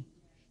beaten.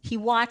 He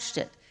watched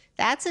it.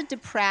 That's a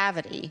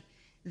depravity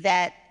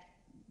that,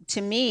 to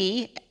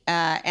me,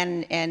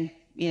 and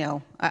you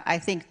know, I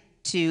think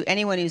to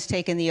anyone who's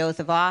taken the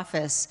oath of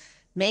office,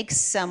 makes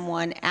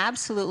someone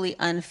absolutely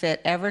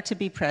unfit ever to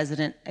be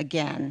president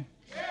again.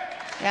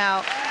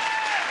 Now,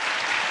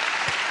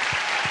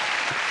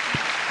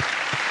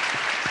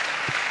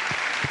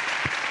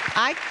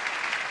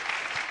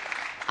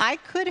 I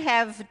could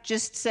have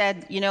just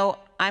said, you know,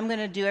 I'm going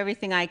to do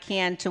everything I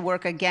can to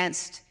work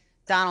against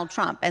Donald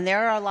Trump. And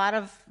there are a lot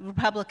of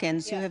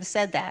Republicans who have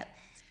said that.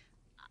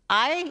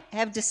 I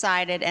have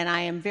decided, and I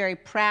am very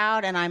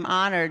proud and I'm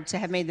honored to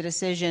have made the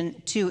decision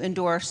to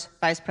endorse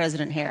Vice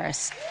President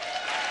Harris.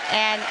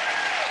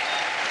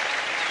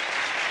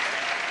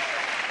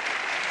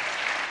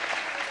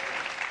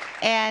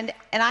 And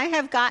I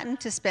have gotten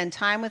to spend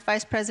time with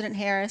Vice President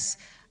Harris.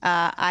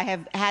 I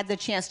have had the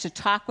chance to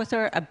talk with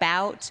her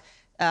about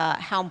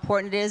how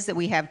important it is that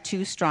we have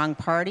 2 strong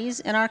parties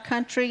in our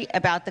country,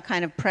 about the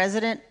kind of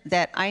president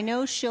that I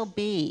know she'll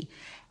be.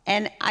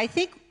 And I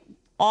think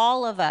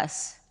all of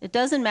us, it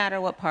doesn't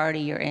matter what party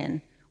you're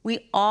in,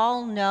 we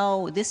all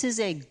know this is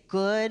a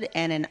good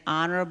and an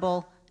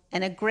honorable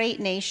and a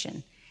great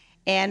nation.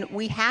 And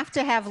we have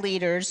to have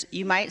leaders.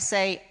 You might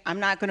say,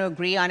 I'm not going to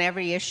agree on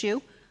every issue,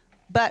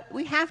 but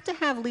we have to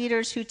have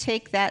leaders who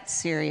take that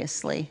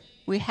seriously.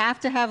 We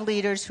have to have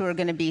leaders who are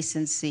going to be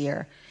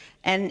sincere.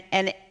 And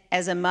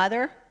as a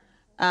mother,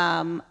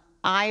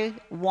 I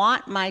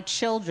want my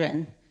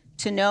children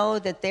to know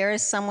that there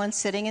is someone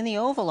sitting in the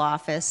Oval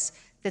Office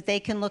that they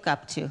can look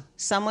up to,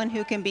 someone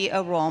who can be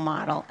a role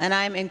model. And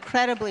I'm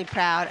incredibly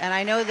proud, and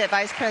I know that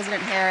Vice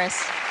President Harris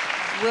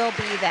will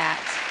be that.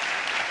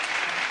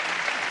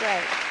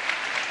 Great.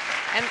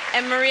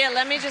 And Maria,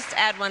 let me just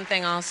add one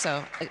thing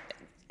also,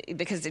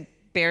 because it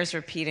bears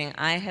repeating.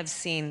 I have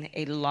seen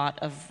a lot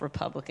of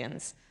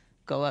Republicans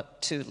go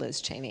up to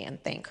Liz Cheney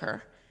and thank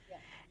her.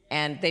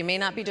 And they may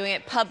not be doing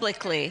it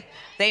publicly.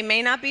 They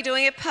may not be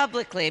doing it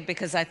publicly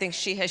because I think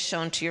she has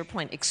shown, to your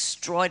point,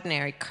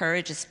 extraordinary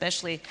courage,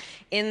 especially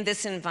in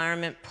this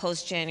environment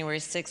post-January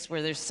 6th,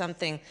 where there's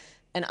something,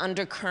 an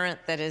undercurrent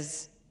that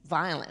is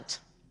violent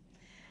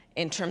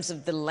in terms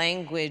of the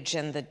language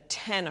and the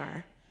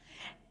tenor.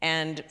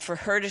 And for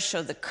her to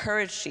show the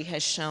courage she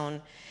has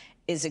shown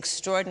is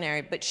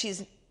extraordinary. But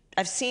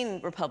I've seen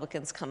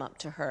Republicans come up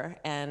to her,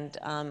 and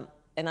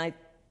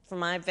from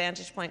my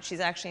vantage point, she's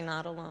actually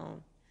not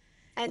alone.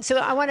 And so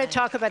I want to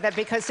talk about that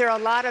because there are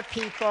a lot of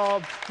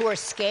people who are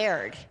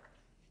scared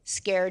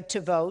to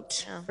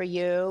vote for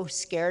you,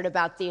 scared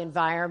about the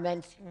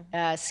environment,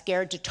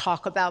 scared to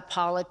talk about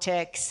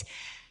politics.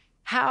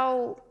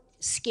 How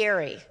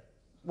scary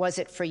was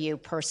it for you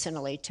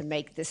personally to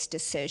make this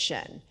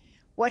decision?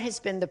 What has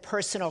been the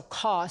personal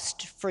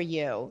cost for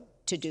you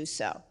to do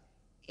so?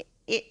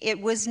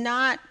 It was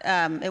not,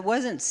 it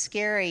wasn't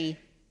scary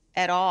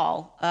at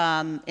all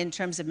in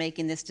terms of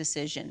making this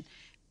decision.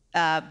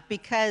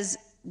 Because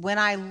when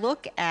I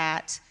look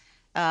at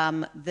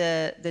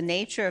the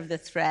nature of the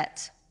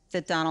threat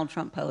that Donald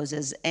Trump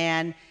poses,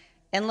 and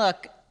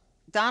look,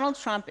 Donald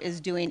Trump is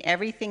doing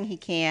everything he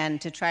can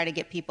to try to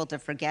get people to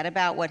forget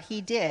about what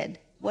he did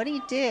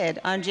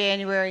on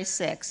January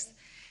 6th.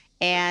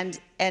 And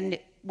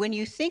when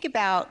you think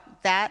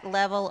about that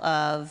level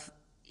of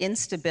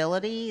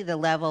instability, the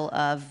level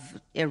of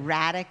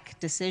erratic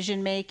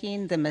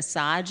decision-making, the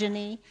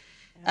misogyny,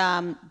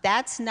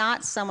 that's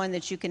not someone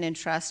that you can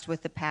entrust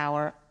with the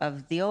power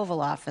of the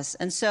Oval Office.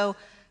 And so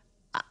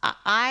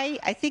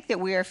I think that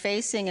we are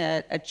facing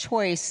a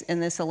choice in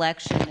this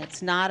election.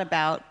 It's not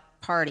about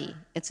party.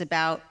 It's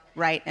about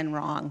right and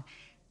wrong.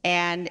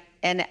 And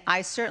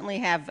I certainly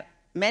have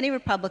many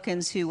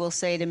Republicans who will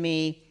say to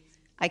me,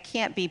 I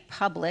can't be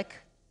public.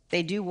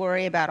 They do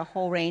worry about a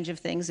whole range of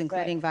things,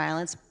 including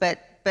violence,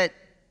 but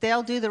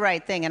they'll do the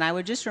right thing. And I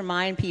would just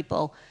remind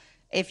people,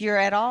 if you're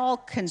at all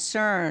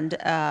concerned,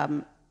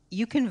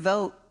 you can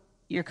vote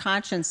your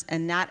conscience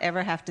and not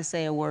ever have to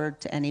say a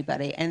word to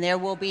anybody. And there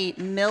will be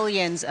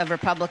millions of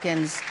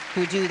Republicans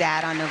who do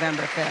that on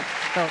November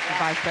 5th. Vote for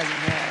Vice President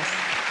Harris.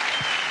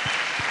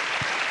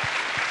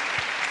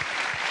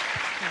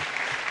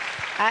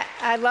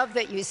 I love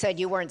that you said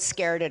you weren't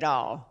scared at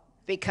all,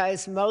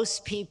 because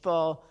most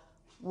people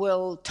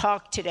will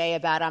talk today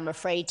about, I'm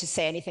afraid to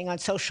say anything on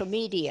social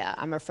media.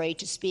 I'm afraid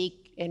to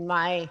speak in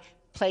my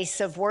place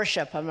of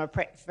worship. I'm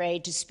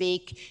afraid to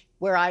speak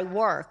where I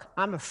work.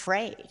 I'm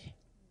afraid.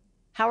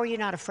 How are you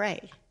not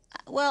afraid?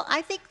 Well,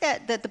 I think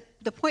that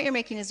the point you're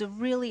making is a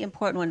really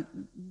important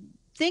one.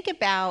 Think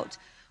about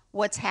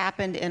what's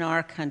happened in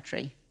our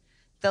country.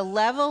 The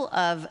level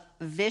of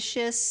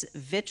vicious,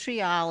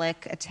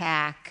 vitriolic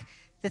attack.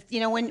 That, you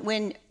know,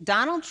 when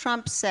Donald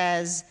Trump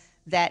says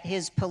that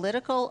his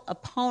political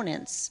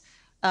opponents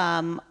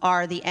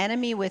are the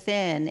enemy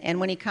within, and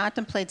when he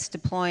contemplates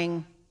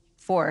deploying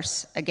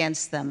force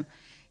against them,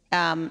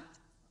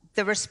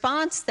 the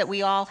response that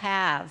we all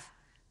have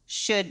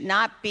should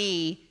not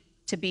be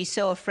to be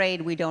so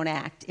afraid we don't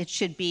act. It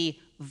should be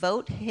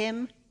vote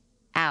him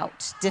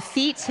out,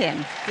 defeat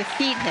him,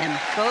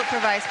 vote for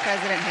Vice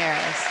President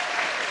Harris.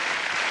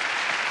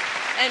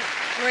 And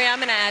Maria, I'm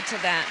going to add to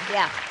that.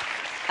 Yeah.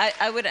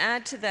 I would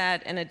add to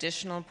that an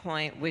additional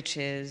point, which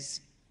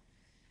is,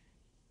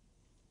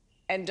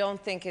 and don't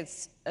think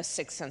it's a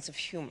sick sense of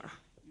humor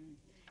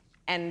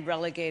and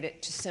relegate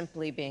it to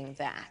simply being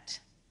that.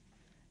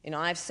 You know,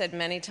 I've said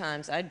many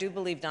times, I do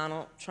believe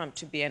Donald Trump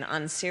to be an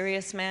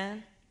unserious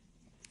man,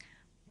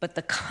 but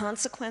the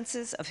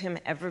consequences of him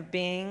ever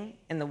being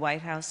in the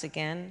White House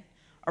again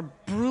are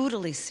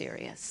brutally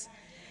serious.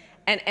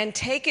 And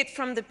take it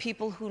from the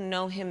people who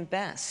know him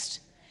best.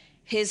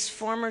 His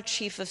former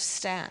chief of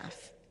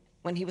staff,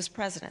 when he was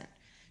president,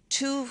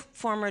 2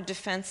 former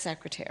defense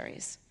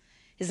secretaries,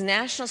 his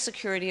national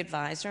security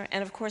advisor,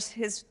 and of course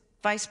his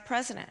vice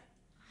president,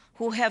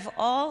 who have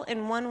all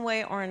in one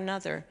way or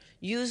another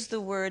used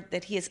the word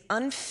that he is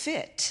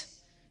unfit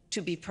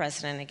to be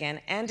president again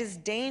and is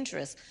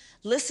dangerous.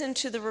 Listen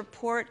to the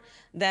report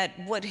that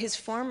what his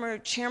former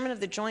chairman of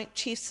the Joint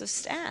Chiefs of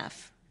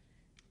Staff,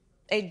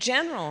 a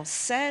general,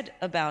 said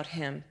about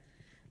him,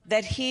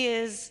 that he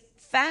is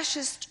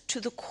fascist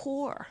to the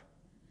core.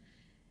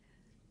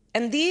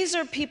 And these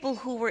are people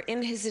who were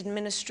in his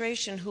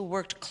administration, who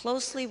worked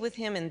closely with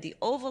him in the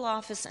Oval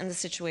Office and the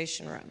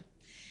Situation Room.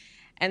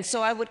 And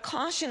so I would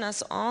caution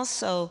us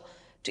also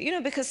to, you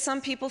know, because some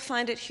people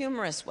find it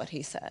humorous what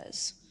he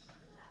says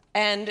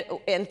and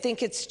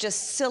think it's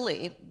just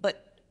silly,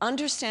 but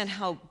understand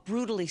how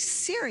brutally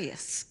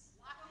serious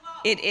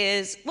it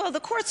is. Well, the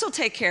courts will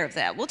take care of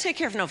that. We'll take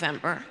care of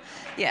November.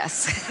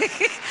 Yes.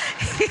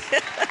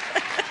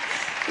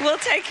 We'll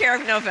take care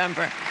of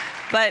November.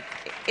 But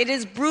it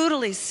is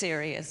brutally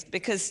serious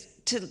because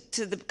to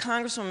the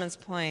Congresswoman's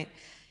point,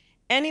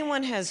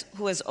 anyone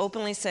who has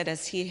openly said,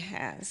 as he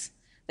has,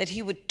 that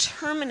he would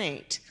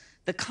terminate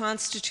the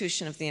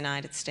Constitution of the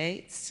United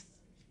States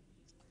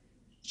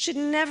should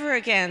never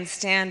again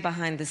stand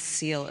behind the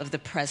seal of the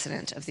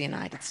President of the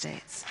United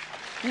States.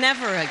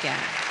 Never again.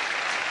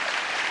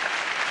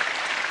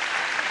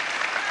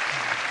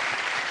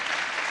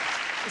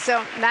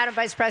 So, Madam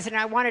Vice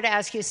President, I wanted to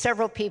ask you,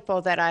 several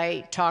people that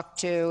I talked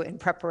to in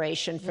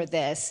preparation for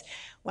this,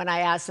 when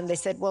I asked them, they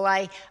said, well,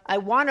 I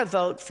want to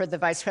vote for the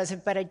Vice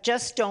President, but I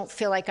just don't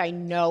feel like I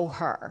know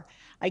her.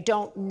 I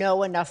don't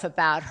know enough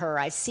about her.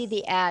 I see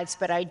the ads,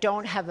 but I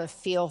don't have a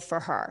feel for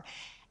her.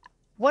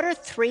 What are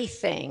 3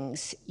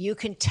 things you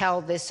can tell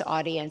this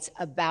audience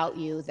about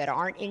you that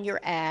aren't in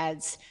your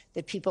ads,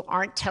 that people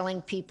aren't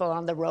telling people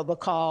on the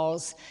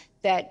robocalls,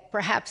 that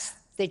perhaps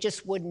they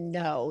just wouldn't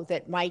know,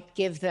 that might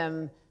give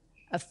them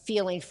a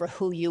feeling for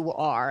who you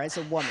are as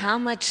a woman? How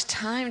much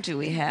time do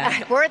we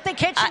have? We're at the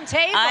kitchen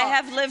table. I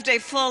have lived a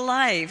full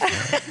life.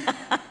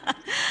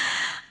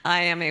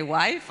 I am a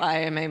wife, I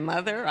am a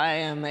mother, I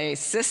am a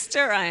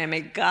sister, I am a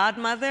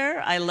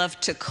godmother, I love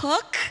to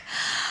cook.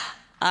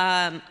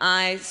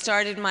 I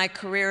started my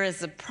career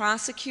as a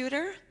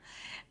prosecutor.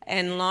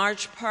 In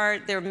large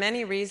part, there are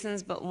many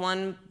reasons, but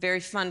one very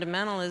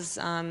fundamental is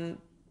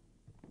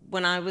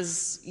when I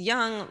was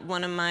young,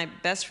 one of my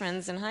best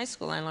friends in high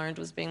school, I learned,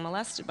 was being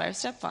molested by her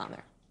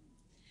stepfather.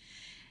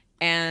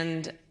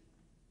 And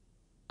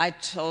I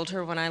told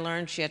her when I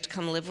learned she had to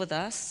come live with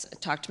us. I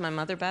talked to my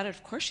mother about it.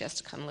 Of course she has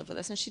to come live with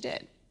us, and she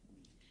did.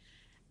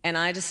 And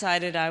I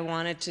decided I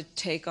wanted to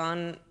take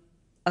on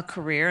a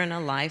career and a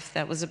life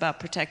that was about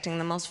protecting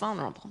the most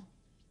vulnerable.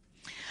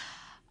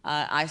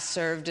 I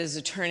served as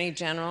Attorney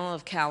General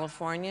of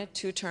California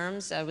 2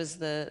 terms. I was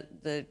the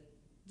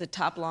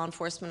top law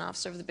enforcement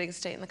officer of the biggest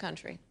state in the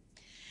country.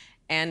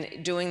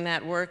 And doing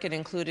that work, it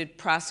included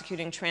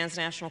prosecuting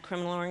transnational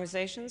criminal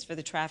organizations for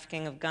the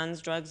trafficking of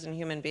guns, drugs, and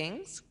human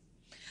beings.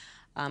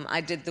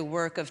 I did the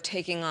work of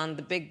taking on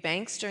the big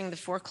banks during the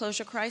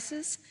foreclosure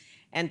crisis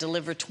and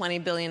delivered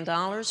 $20 billion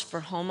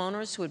for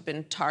homeowners who had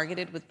been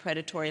targeted with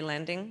predatory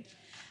lending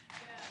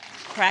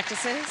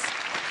practices.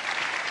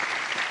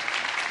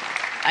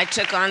 I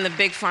took on the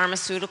big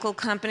pharmaceutical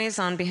companies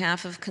on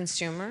behalf of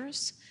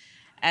consumers.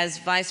 As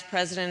Vice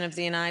President of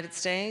the United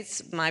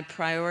States, my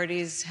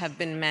priorities have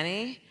been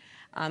many,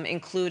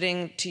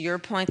 including, to your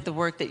point, the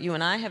work that you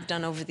and I have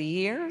done over the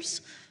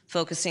years,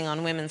 focusing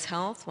on women's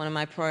health. One of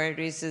my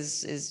priorities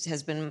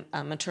has been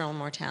maternal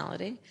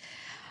mortality.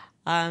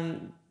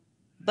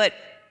 But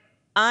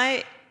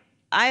I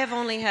have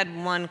only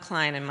had one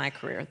client in my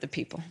career, the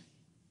people.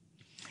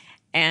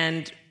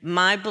 And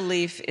my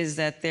belief is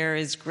that there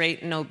is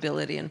great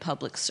nobility in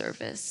public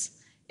service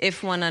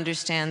if one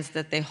understands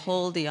that they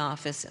hold the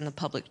office in the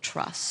public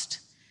trust.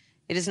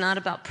 It is not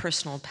about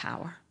personal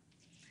power.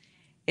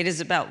 It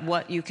is about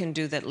what you can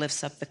do that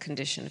lifts up the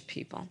condition of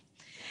people.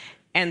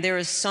 And there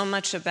is so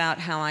much about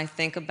how I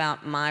think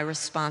about my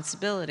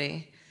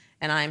responsibility,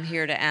 and I'm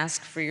here to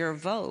ask for your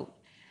vote,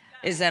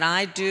 is that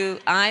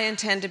I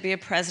intend to be a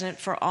president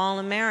for all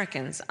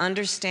Americans,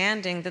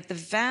 understanding that the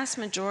vast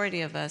majority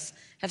of us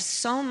have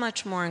so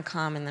much more in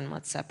common than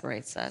what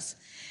separates us.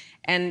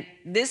 And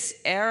this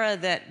era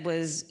that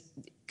was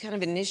kind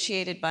of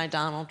initiated by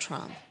Donald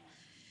Trump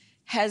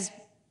has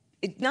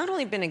not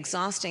only been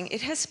exhausting,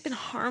 it has been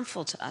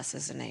harmful to us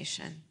as a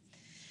nation.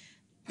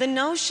 The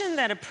notion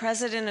that a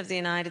president of the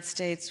United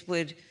States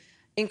would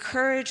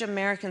encourage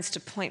Americans to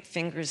point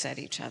fingers at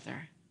each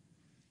other,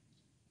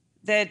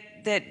 that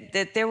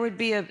there would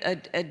be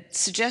a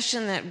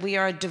suggestion that we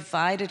are a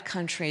divided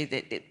country,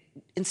 that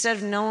instead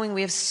of knowing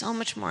we have so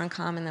much more in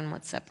common than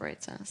what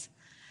separates us.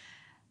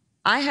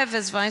 I have,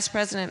 as Vice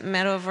President,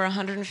 met over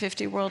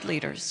 150 world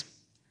leaders,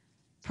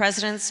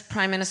 presidents,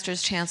 prime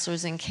ministers,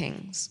 chancellors, and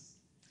kings.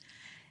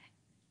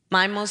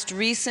 My most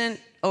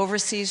recent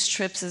overseas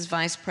trips as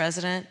Vice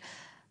President,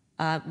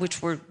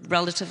 which were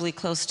relatively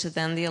close to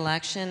then the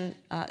election,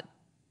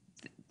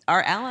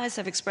 our allies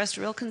have expressed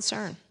real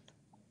concern.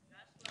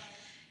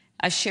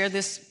 I've shared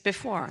this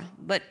before,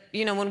 but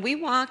when we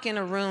walk in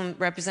a room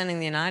representing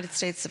the United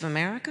States of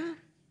America,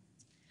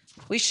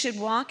 we should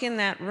walk in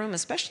that room,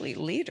 especially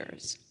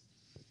leaders,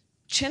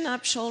 chin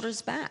up,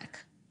 shoulders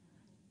back,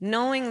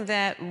 knowing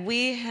that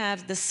we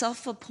have the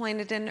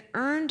self-appointed and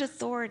earned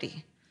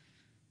authority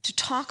to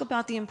talk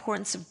about the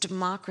importance of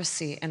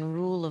democracy and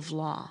rule of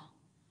law.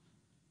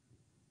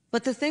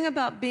 But the thing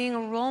about being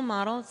a role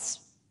model, this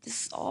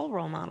is all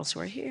role models who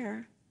are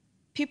here,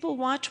 people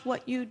watch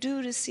what you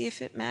do to see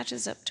if it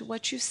matches up to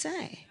what you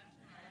say.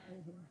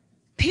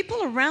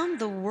 People around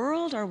the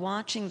world are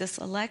watching this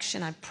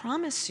election, I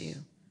promise you.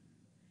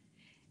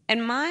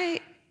 And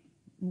my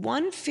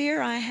one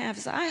fear I have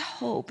is I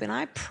hope and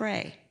I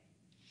pray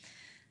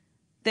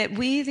that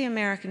we, the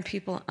American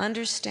people,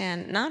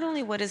 understand not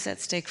only what is at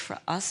stake for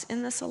us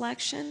in this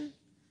election,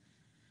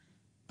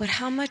 but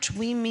how much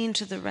we mean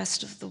to the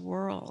rest of the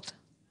world.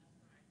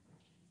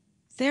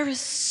 There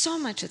is so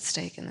much at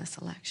stake in this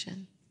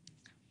election.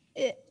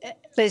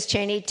 Liz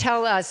Cheney,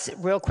 tell us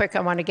real quick, I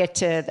want to get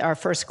to our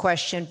first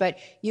question, but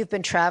you've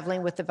been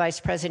traveling with the Vice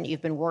President,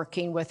 you've been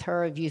working with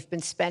her, you've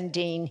been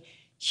spending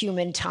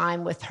human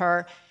time with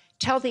her.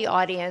 Tell the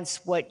audience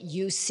what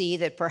you see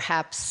that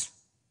perhaps,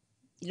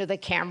 you know, the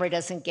camera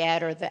doesn't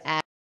get, or the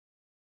ad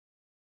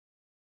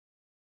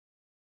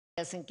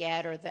doesn't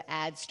get, or the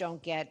ads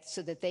don't get,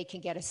 so that they can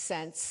get a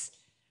sense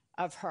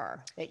of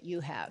her that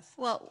you have.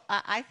 Well,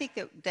 I think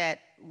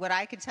that what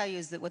I could tell you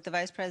is that what the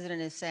Vice President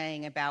is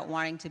saying about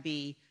wanting to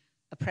be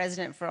a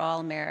president for all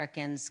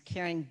Americans,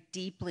 caring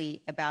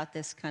deeply about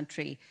this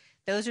country,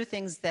 those are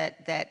things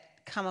that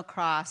come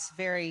across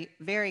very,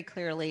 very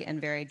clearly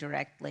and very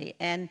directly.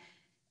 And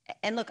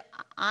look,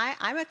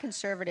 I'm a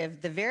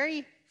conservative. The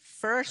very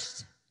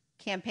first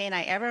campaign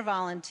I ever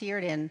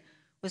volunteered in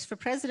was for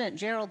President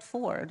Gerald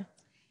Ford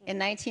in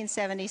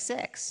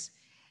 1976.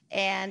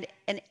 And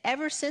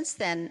ever since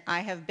then, I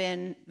have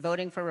been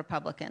voting for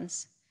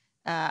Republicans.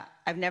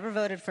 I've never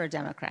voted for a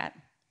Democrat.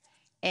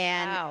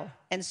 And, wow.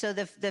 And so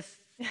the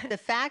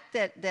fact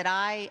that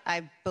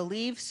I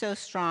believe so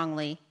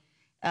strongly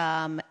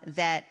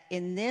that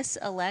in this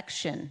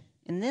election,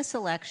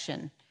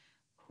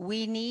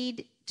 we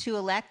need to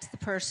elect the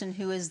person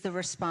who is the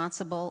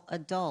responsible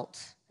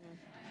adult.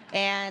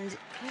 And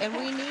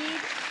we need...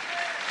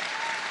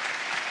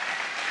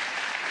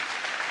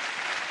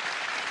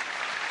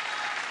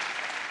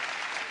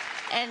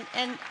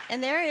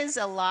 And there is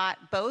a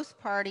lot, both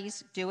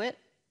parties do it.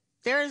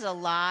 There is a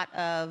lot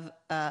of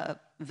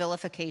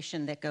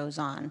vilification that goes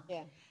on.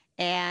 Yeah.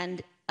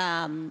 And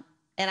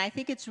I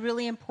think it's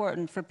really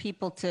important for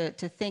people to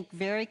think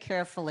very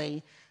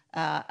carefully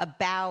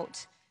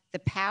about the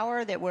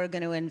power that we're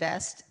going to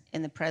invest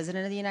in the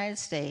President of the United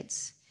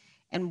States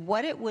and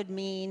what it would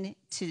mean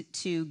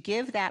to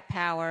give that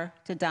power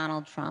to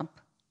Donald Trump.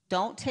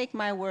 Don't take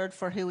my word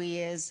for who he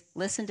is.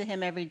 Listen to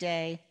him every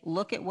day.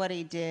 Look at what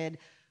he did.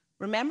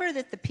 Remember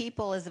that the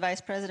people, as the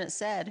Vice President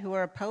said, who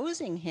are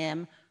opposing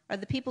him are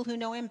the people who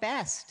know him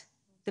best,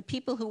 the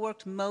people who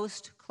worked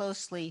most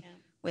closely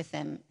with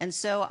him. And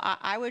so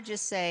I would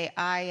just say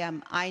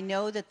I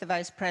know that the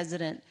Vice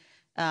President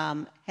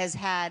has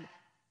had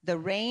the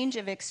range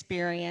of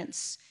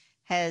experience,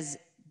 as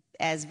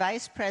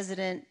Vice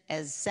President,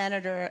 as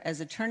Senator, as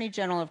Attorney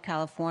General of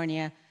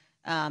California.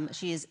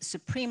 She is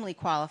supremely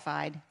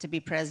qualified to be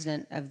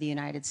President of the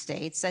United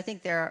States. I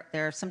think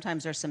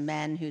sometimes there are some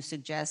men who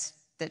suggest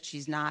that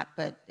she's not,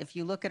 but if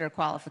you look at her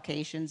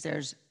qualifications,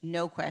 there's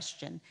no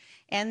question.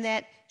 And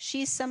that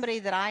she's somebody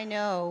that I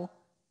know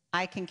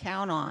I can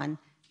count on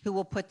who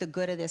will put the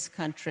good of this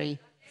country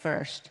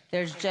first.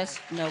 There's just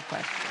no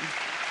question.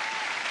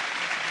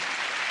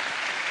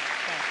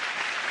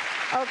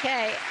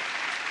 Okay.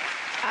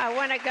 I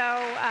want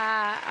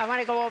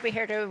to go over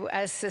here to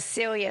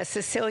Cecilia.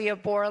 Cecilia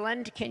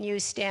Borland, can you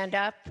stand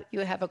up?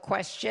 You have a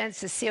question.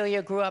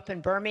 Cecilia grew up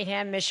in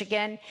Birmingham,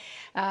 Michigan,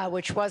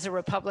 which was a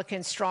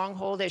Republican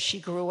stronghold as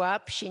she grew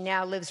up. She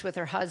now lives with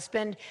her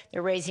husband.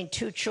 They're raising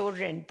 2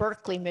 children in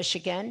Berkeley,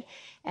 Michigan,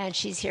 and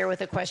she's here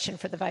with a question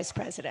for the Vice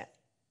President.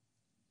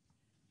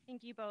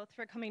 Thank you both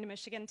for coming to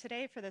Michigan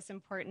today for this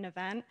important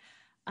event.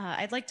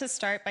 I'd like to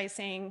start by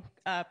saying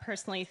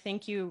personally,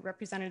 thank you,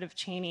 Representative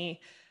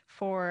Cheney,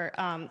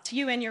 to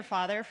you and your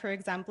father for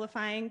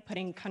exemplifying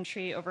putting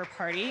country over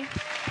party.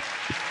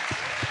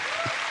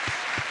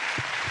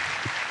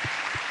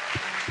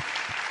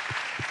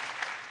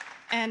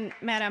 And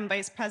Madam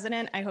Vice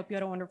President, I hope you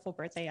had a wonderful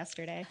birthday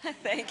yesterday.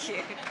 Thank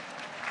you.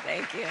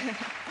 Thank you.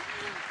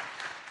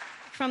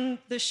 From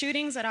the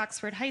shootings at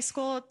Oxford High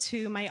School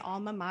to my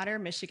alma mater,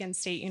 Michigan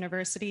State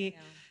University,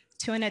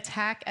 to an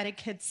attack at a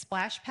kid's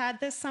splash pad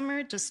this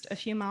summer, just a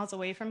few miles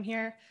away from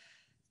here,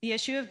 the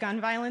issue of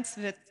gun violence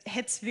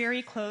hits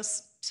very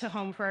close to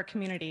home for our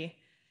community.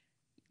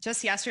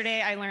 Just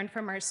yesterday, I learned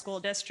from our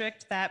school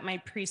district that my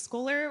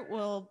preschooler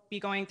will be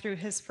going through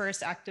his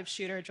first active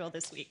shooter drill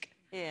this week.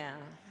 Yeah.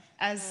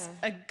 As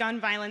a gun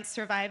violence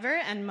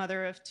survivor and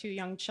mother of 2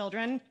 young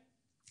children,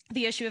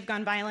 the issue of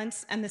gun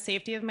violence and the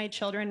safety of my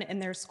children in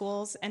their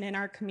schools and in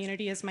our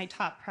community is my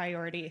top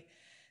priority.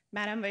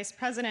 Madam Vice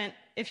President,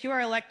 if you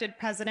are elected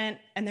president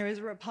and there is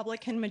a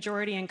Republican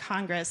majority in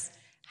Congress,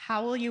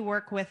 how will you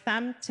work with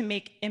them to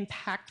make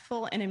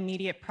impactful and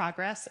immediate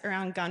progress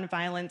around gun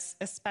violence,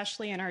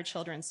 especially in our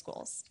children's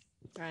schools?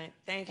 Right.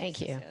 Thank you,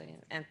 Cecilia.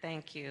 And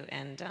thank you,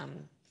 and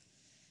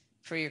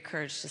for your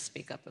courage to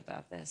speak up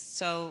about this.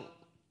 So,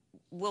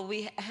 well,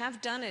 we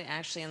have done it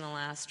actually in the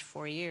last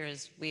 4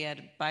 years. We had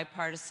a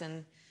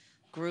bipartisan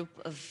group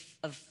of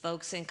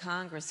folks in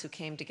Congress who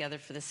came together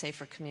for the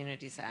Safer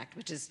Communities Act,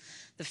 which is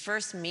the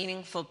first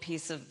meaningful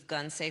piece of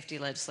gun safety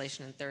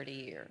legislation in 30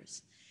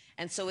 years.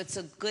 And so it's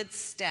a good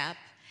step,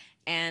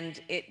 and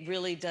it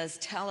really does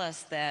tell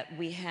us that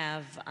we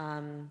have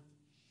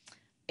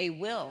a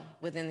will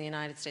within the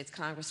United States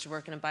Congress to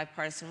work in a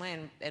bipartisan way,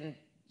 and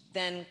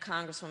then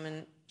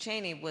Congresswoman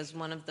Cheney was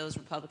one of those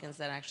Republicans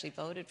that actually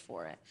voted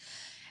for it.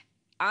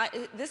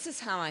 This is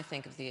how I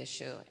think of the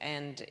issue,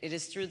 and it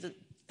is through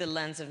the the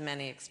lens of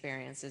many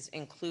experiences,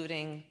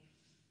 including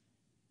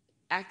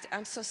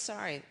I'm so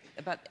sorry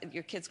about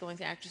your kids going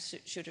through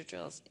active shooter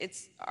drills.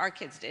 Our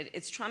kids did.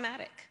 It's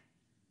traumatic.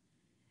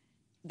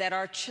 That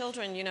our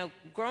children, you know,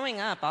 growing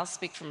up, I'll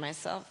speak for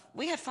myself,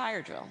 we had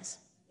fire drills.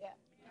 Yeah.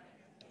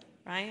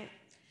 Right?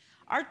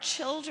 Our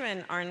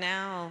children are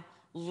now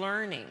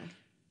learning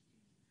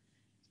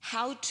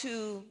how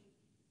to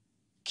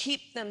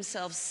keep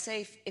themselves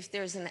safe if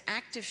there's an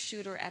active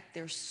shooter at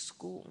their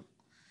school.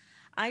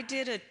 I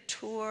did a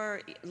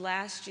tour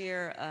last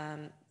year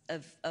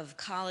of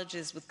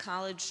colleges with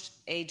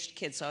college-aged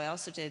kids, so I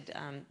also did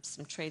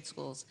some trade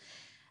schools.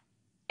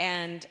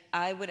 And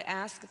I would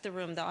ask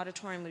the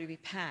auditorium would be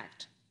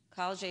packed,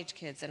 college-age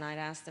kids, and I'd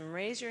ask them,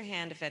 raise your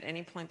hand if at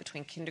any point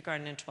between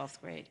kindergarten and 12th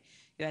grade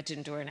you had to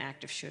endure an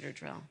active shooter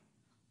drill.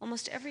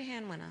 Almost every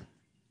hand went up.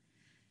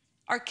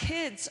 Our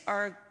kids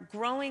are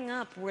growing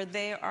up where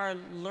they are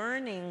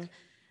learning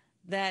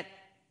that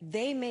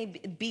they may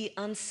be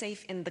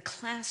unsafe in the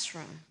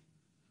classroom,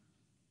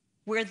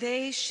 where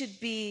they should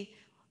be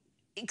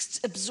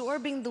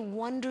absorbing the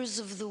wonders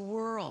of the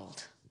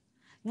world.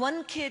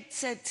 One kid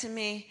said to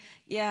me,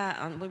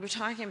 we were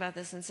talking about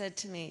this, and said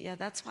to me, yeah,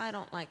 that's why I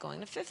don't like going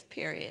to fifth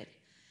period.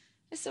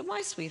 I said,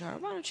 why,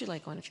 sweetheart? Why don't you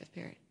like going to fifth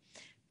period?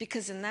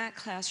 Because in that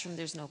classroom,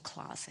 there's no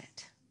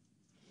closet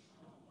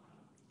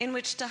in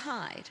which to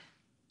hide.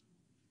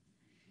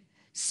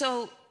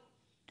 So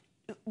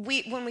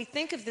when we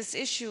think of this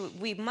issue,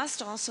 we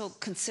must also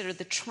consider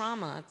the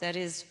trauma, that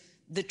is,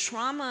 the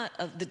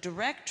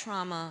direct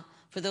trauma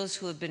for those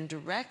who have been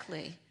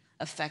directly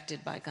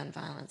affected by gun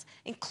violence,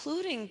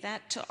 including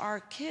that to our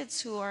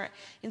kids who are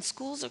in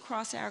schools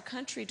across our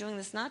country doing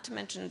this, not to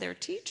mention their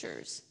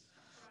teachers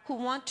who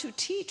want to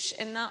teach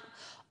and not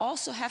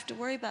also have to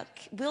worry about,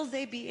 will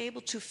they be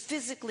able to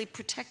physically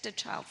protect a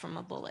child from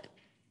a bullet?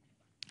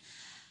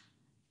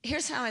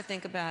 Here's how I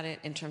think about it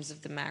in terms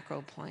of the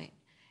macro point.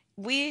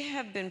 We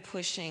have been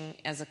pushing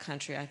as a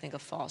country, I think, a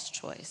false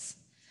choice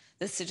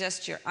that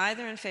suggests you're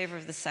either in favor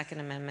of the Second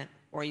Amendment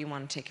or you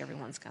want to take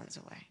everyone's guns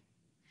away.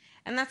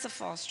 And that's a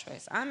false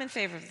choice. I'm in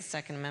favor of the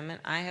Second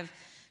Amendment. I have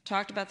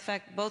talked about the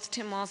fact both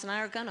Tim Walz and I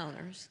are gun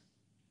owners.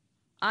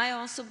 I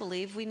also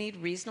believe we need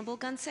reasonable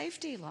gun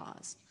safety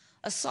laws,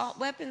 assault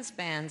weapons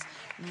bans,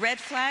 red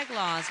flag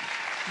laws,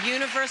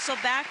 universal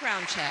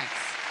background checks.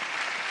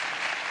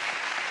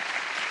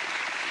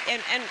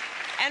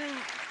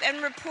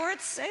 And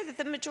reports say that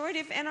the majority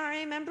of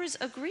NRA members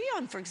agree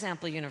on, for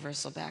example,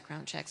 universal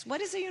background checks. What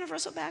is a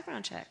universal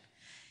background check?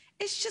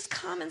 It's just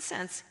common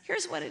sense.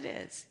 Here's what it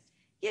is.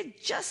 You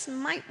just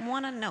might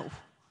want to know,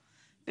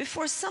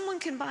 before someone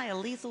can buy a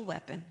lethal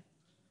weapon,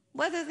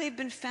 whether they've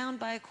been found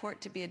by a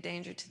court to be a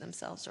danger to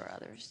themselves or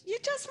others. You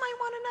just might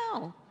want to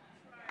know.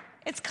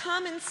 It's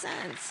common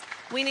sense.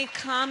 We need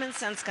common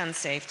sense gun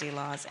safety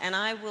laws, and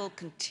I will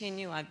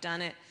continue, I've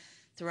done it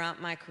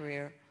throughout my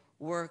career,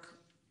 work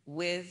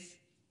with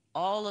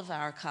all of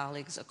our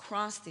colleagues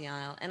across the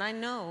aisle, and I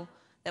know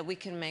that we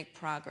can make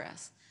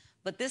progress.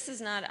 But this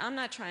is not, I'm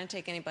not trying to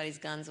take anybody's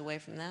guns away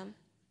from them,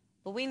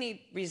 but we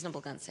need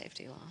reasonable gun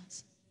safety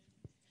laws.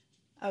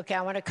 Okay,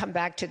 I want to come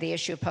back to the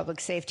issue of public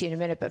safety in a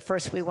minute, but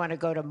first we want to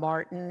go to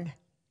Martin.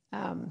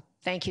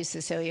 Thank you,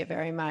 Cecilia,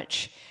 very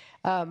much.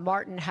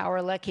 Martin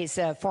Hauerlich, he's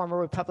a former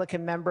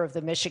Republican member of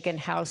the Michigan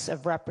House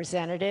of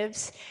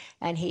Representatives,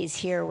 and he's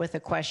here with a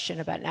question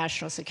about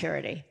national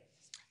security.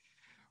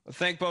 Well,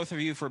 thank both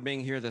of you for being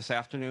here this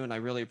afternoon. I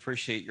really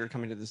appreciate your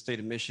coming to the state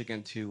of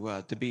Michigan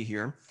to be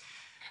here.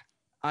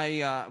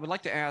 I would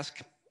like to ask,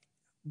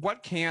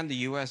 what can the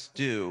U.S.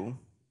 do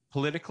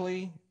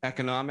politically,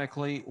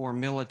 economically, or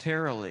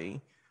militarily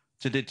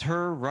to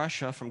deter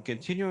Russia from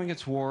continuing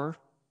its war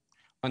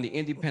on the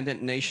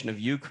independent nation of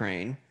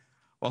Ukraine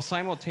while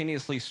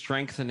simultaneously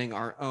strengthening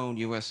our own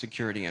U.S.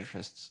 security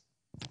interests?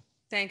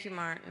 Thank you,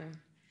 Martin.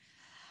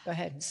 Go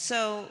ahead.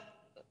 So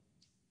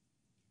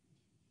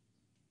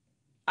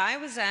I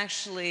was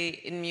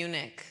actually in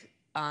Munich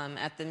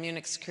at the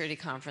Munich Security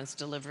Conference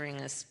delivering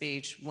a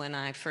speech when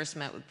I first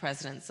met with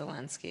President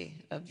Zelensky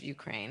of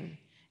Ukraine,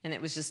 and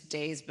it was just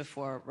days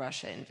before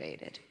Russia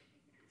invaded.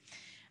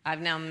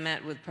 I've now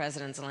met with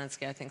President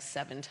Zelensky, I think,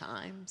 7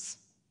 times,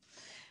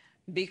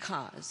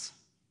 because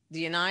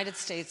the United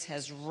States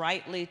has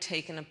rightly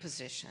taken a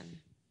position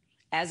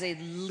as a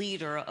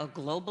leader, a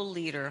global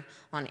leader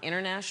on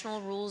international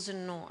rules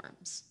and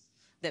norms,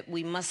 that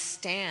we must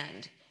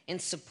stand in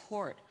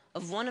support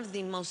of one of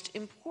the most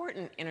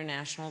important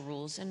international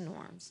rules and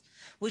norms,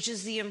 which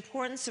is the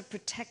importance of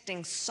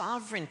protecting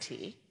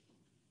sovereignty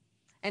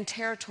and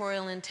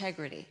territorial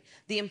integrity,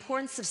 the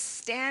importance of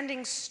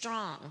standing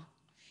strong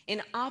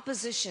in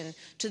opposition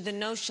to the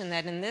notion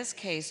that in this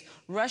case,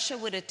 Russia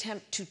would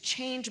attempt to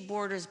change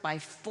borders by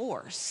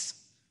force,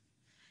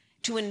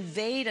 to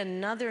invade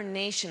another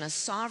nation, a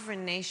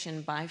sovereign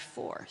nation, by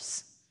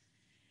force.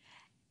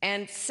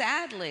 And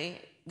sadly,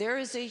 there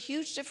is a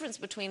huge difference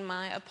between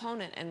my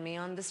opponent and me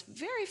on this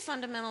very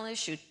fundamental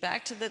issue.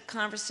 Back to the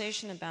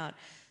conversation about,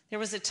 there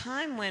was a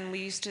time when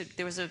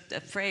there was a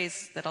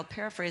phrase that I'll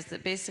paraphrase,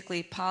 that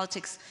basically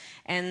politics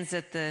ends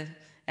at the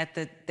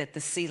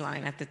the sea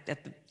line, at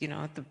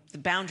the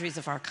boundaries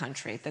of our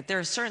country, that there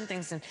are certain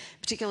things, in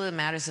particular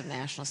matters of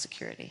national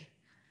security,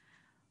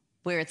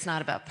 where it's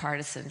not about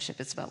partisanship,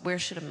 it's about where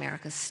should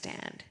America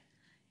stand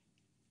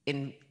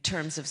in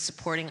terms of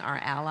supporting our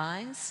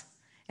allies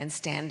and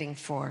standing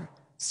for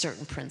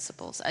certain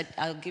principles.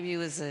 I'll give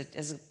you as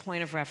a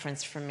point of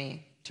reference for me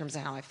in terms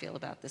of how I feel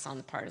about this on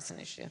the partisan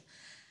issue.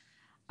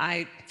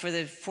 For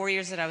the 4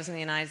 years that I was in the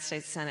United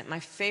States Senate, my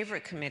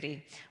favorite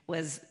committee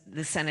was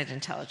the Senate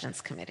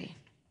Intelligence Committee.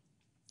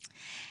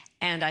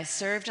 And I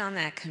served on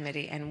that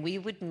committee, and we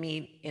would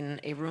meet in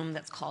a room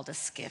that's called a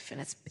SCIF, and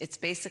it's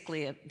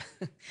basically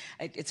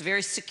it's a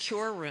very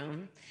secure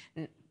room.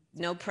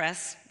 No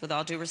press, with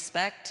all due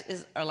respect,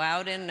 is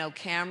allowed in, no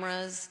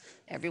cameras.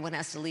 Everyone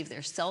has to leave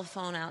their cell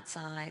phone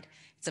outside.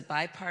 It's a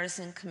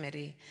bipartisan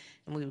committee,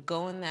 and we would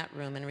go in that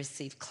room and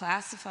receive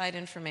classified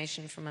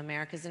information from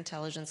America's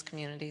intelligence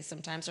community,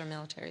 sometimes our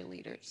military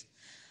leaders,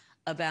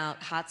 about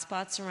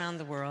hotspots around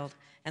the world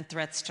and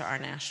threats to our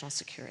national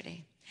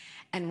security.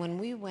 And when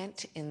we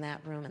went in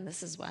that room, and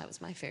this is why it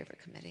was my favorite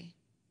committee,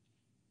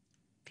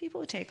 people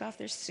would take off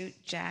their suit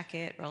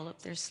jacket, roll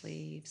up their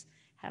sleeves,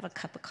 have a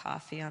cup of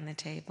coffee on the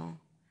table.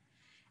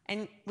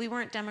 And we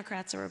weren't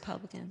Democrats or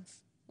Republicans.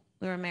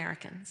 We were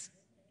Americans.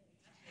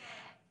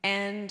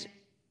 And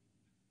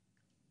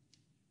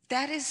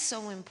that is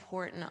so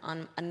important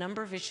on a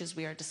number of issues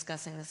we are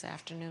discussing this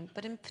afternoon,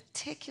 but in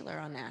particular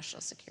on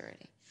national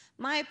security.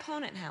 My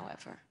opponent,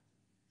 however,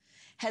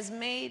 has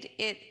made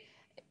it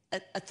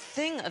a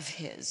thing of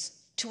his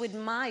to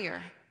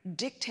admire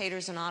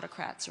dictators and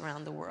autocrats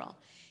around the world.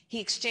 He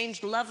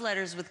exchanged love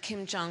letters with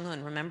Kim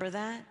Jong-un, remember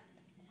that?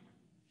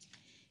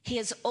 He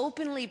has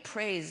openly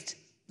praised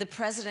the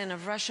president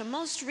of Russia.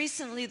 Most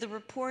recently, the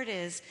report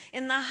is,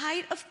 in the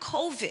height of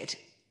COVID.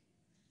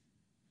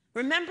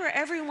 Remember,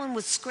 everyone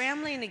was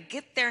scrambling to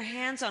get their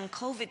hands on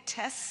COVID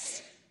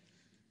tests?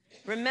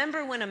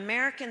 Remember when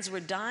Americans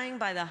were dying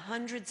by the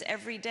hundreds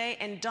every day,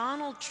 and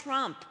Donald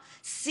Trump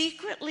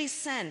secretly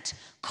sent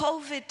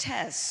COVID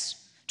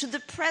tests to the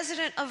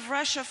president of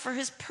Russia for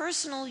his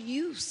personal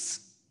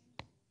use?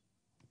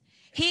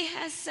 He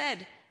has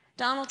said,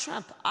 Donald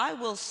Trump, I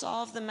will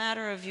solve the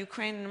matter of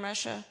Ukraine and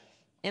Russia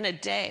in a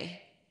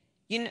day.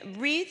 You know,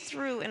 read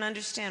through and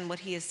understand what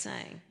he is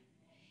saying.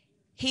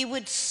 He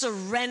would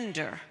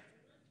surrender.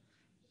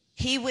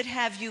 He would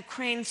have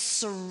Ukraine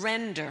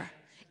surrender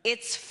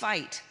its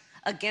fight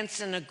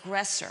against an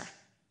aggressor,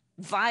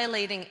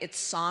 violating its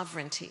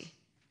sovereignty.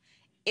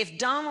 If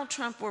Donald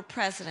Trump were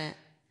president,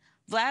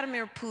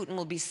 Vladimir Putin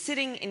will be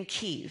sitting in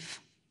Kyiv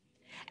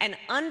and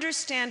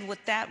understand what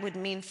that would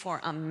mean for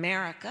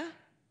America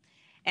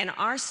and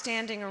our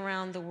standing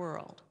around the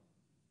world.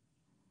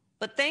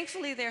 But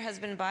thankfully, there has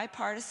been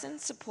bipartisan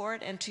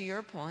support, and to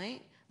your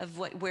point of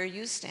where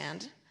you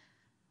stand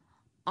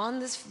on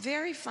this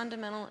very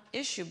fundamental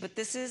issue. But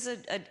this is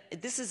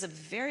a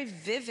very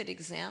vivid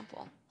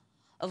example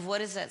of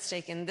what is at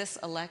stake in this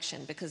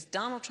election, because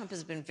Donald Trump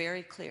has been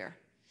very clear.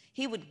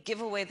 He would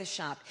give away the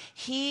shop.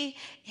 He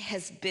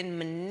has been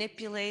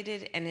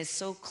manipulated and is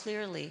so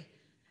clearly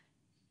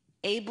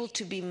able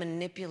to be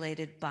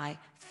manipulated by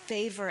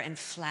favor and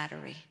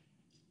flattery,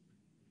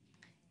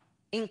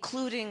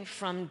 including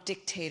from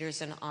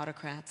dictators and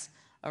autocrats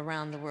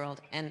around the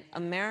world. And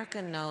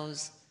America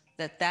knows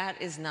that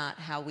that is not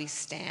how we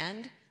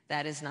stand.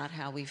 That is not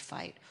how we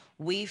fight.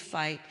 We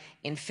fight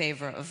in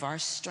favor of our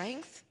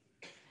strength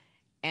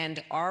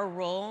and our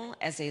role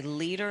as a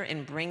leader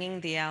in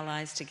bringing the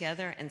allies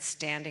together and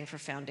standing for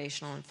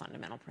foundational and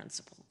fundamental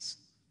principles.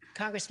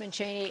 Congressman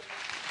Cheney.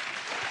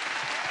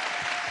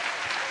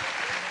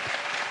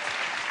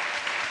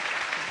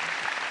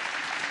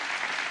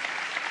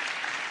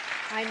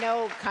 I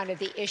know kind of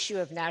the issue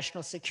of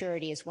national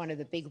security is one of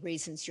the big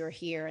reasons you're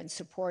here and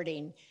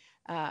supporting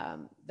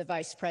the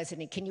Vice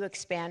President. Can you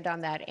expand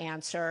on that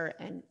answer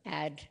and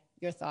add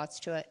your thoughts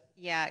to it?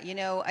 Yeah, you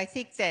know, I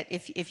think that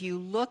if you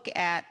look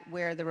at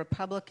where the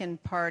Republican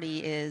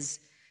Party is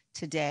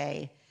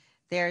today,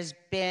 there's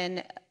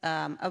been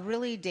a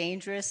really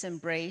dangerous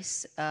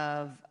embrace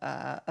of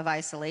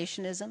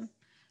isolationism,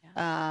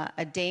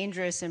 a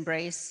dangerous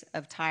embrace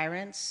of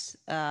tyrants.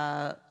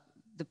 The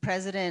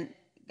president,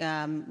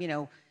 you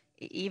know,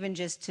 even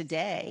just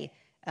today,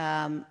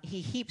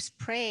 he heaps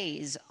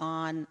praise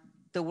on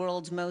the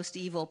world's most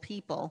evil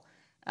people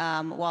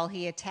while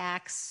he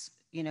attacks,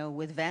 you know,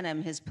 with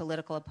venom his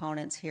political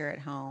opponents here at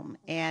home.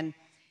 And,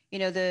 you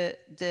know,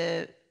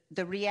 the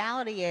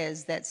reality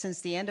is that since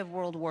the end of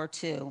World War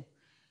II,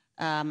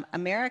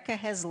 America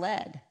has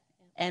led,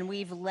 and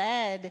we've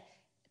led,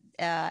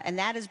 and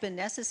that has been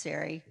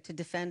necessary to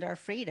defend our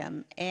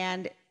freedom.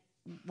 And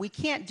we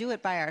can't do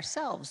it by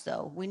ourselves,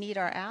 though. We need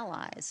our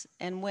allies.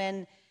 And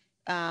when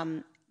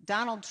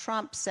Donald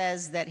Trump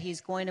says that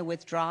he's going to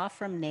withdraw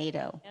from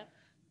NATO,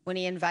 when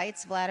he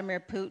invites Vladimir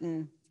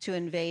Putin to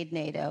invade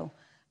NATO,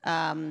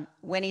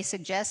 when he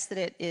suggests that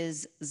it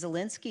is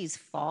Zelensky's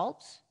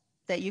fault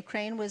that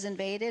Ukraine was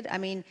invaded, I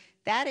mean,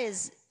 that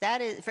is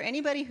for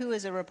anybody who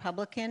is a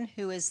Republican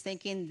who is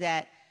thinking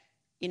that,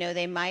 you know,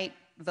 they might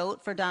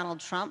vote for Donald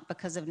Trump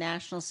because of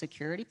national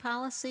security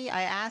policy.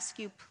 I ask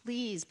you,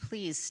 please,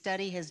 please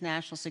study his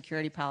national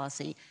security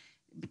policy.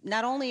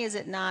 Not only is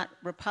it not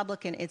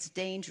Republican, it's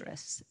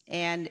dangerous.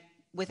 And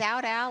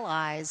without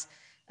allies,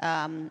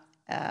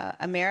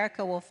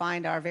 America will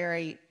find our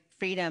very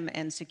freedom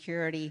and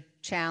security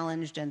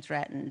challenged and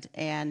threatened.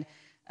 And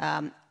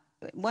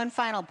one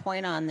final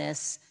point on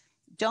this,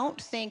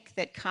 don't think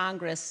that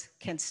Congress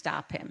can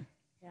stop him.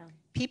 Yeah.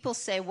 People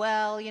say,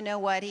 well, you know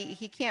what,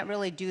 he can't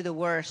really do the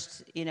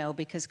worst, you know,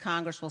 because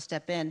Congress will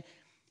step in.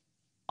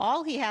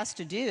 All he has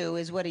to do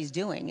is what he's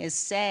doing, is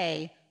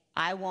say,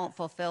 I won't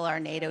fulfill our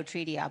NATO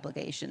treaty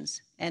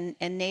obligations. And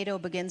NATO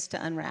begins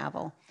to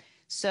unravel.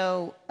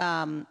 So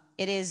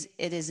it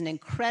is an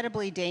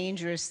incredibly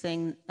dangerous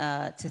thing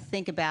to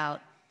think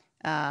about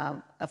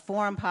a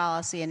foreign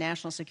policy, a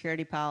national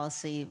security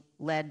policy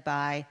led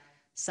by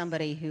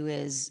somebody who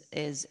is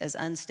as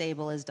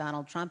unstable as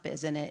Donald Trump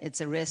is. And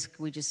it's a risk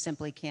we just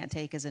simply can't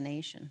take as a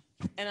nation.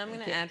 And I'm going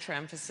to add for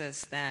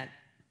emphasis that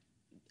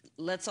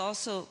let's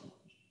also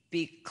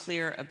be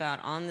clear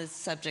about, on this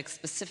subject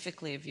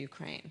specifically of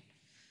Ukraine,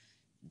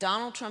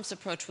 Donald Trump's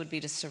approach would be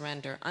to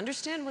surrender.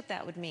 Understand what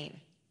that would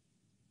mean.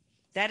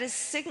 That is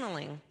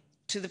signaling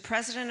to the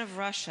president of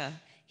Russia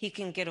he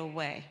can get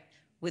away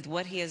with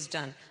what he has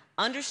done.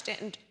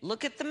 Understand,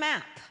 look at the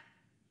map.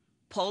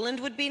 Poland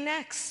would be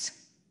next.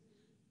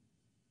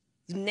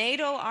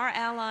 NATO, our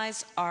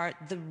allies, are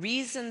the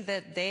reason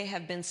that they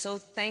have been so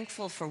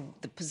thankful for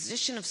the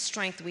position of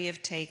strength we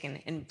have taken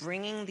in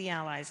bringing the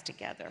allies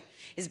together,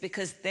 is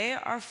because they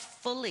are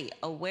fully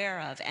aware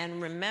of,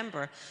 and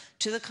remember,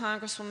 to the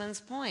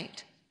Congresswoman's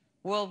point,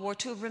 World War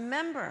II,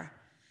 remember,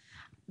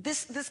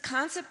 this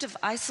concept of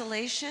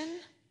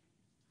isolation,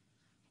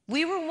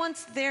 we were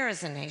once there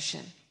as a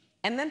nation,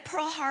 and then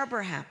Pearl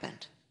Harbor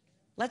happened.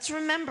 Let's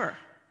remember,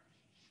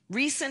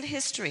 recent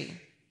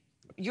history.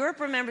 Europe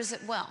remembers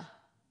it well.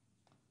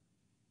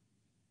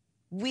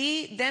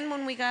 Then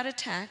when we got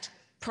attacked,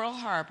 Pearl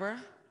Harbor,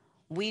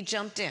 we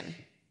jumped in.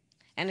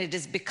 And it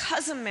is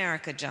because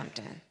America jumped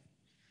in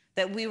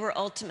that we were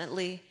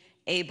ultimately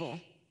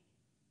able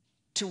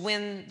to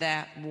win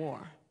that war.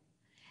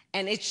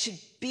 And it should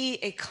be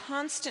a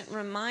constant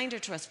reminder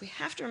to us, we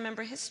have to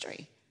remember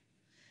history,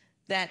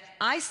 that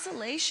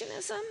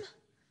isolationism,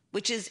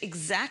 which is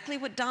exactly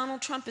what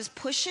Donald Trump is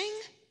pushing,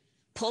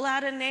 pull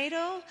out of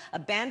NATO,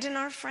 abandon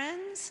our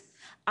friends,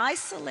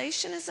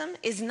 isolationism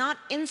is not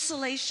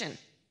insulation.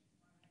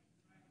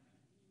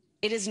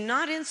 It is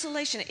not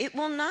insulation. It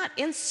will not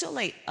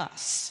insulate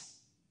us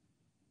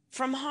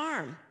from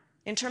harm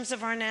in terms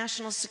of our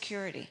national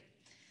security.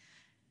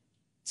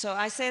 So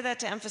I say that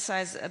to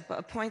emphasize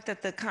a point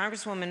that the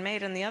Congresswoman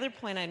made, and the other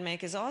point I'd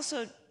make is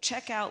also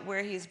check out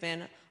where he's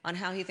been on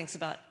how he thinks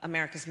about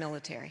America's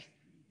military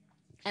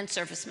and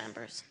service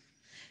members.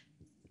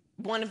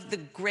 One of the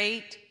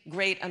great,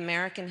 great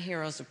American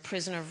heroes of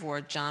prisoner of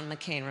war, John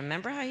McCain.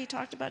 Remember how he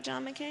talked about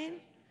John McCain?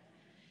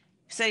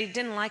 He said he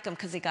didn't like him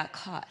because he got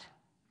caught.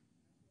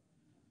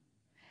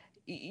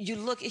 You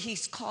look,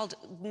 he's called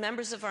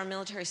members of our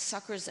military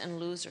suckers and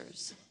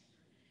losers.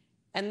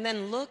 And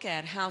then look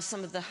at how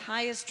some of the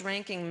highest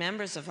ranking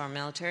members of our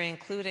military,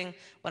 including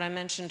what I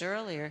mentioned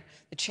earlier,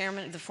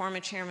 the former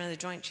chairman of the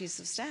Joint Chiefs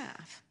of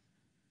Staff,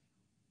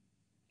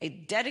 a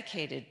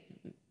dedicated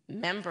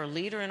member,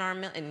 leader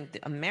in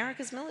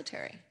America's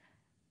military,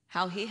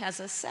 how he has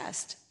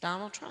assessed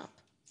Donald Trump.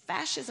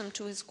 Fascism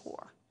to his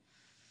core.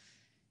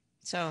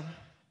 So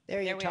there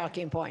are your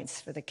talking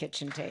points for the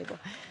kitchen table.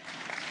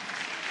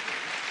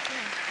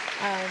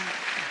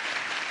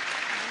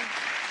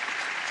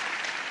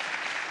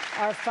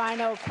 Our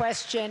final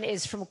question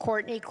is from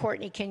Courtney.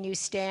 Courtney, can you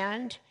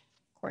stand?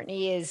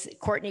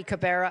 Courtney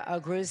Cabrera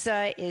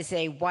Agruza is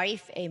a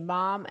wife, a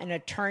mom, an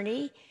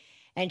attorney,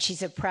 and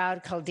she's a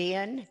proud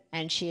Chaldean,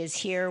 and she is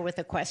here with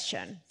a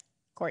question.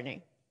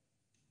 Courtney.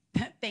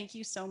 Thank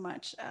you so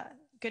much.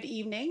 Good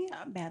evening,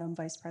 Madam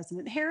Vice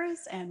President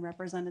Harris and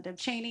Representative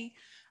Cheney.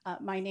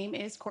 My name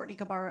is Courtney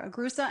Cabrera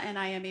Agruza, and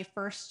I am a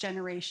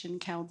first-generation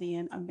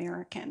Chaldean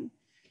American.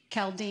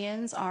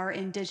 Chaldeans are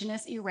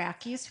indigenous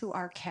Iraqis who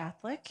are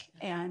Catholic,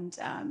 and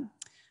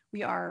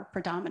we are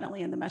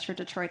predominantly in the Metro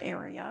Detroit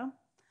area.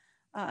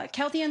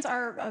 Chaldeans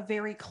are a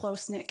very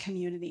close-knit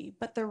community,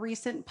 but the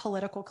recent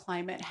political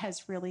climate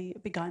has really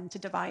begun to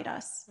divide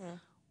us.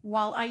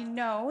 While I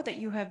know that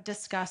you have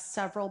discussed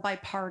several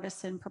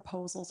bipartisan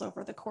proposals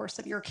over the course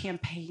of your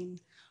campaign,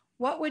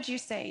 what would you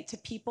say to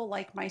people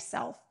like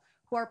myself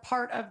who are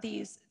part of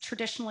these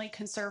traditionally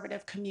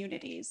conservative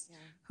communities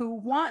who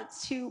want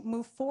to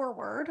move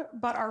forward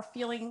but are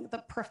feeling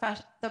the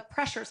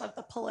pressures of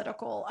the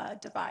political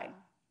divide?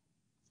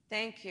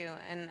 Thank you.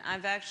 And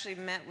I've actually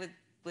met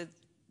with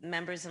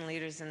members and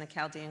leaders in the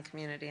Chaldean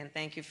community, and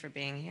thank you for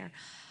being here.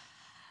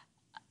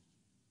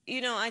 You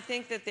know, I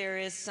think that there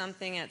is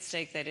something at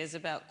stake that is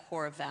about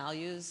core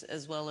values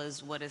as well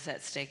as what is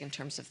at stake in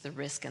terms of the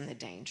risk and the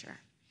danger.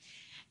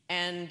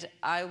 And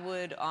I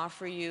would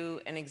offer you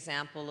an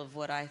example of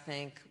what I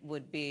think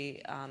would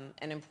be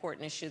an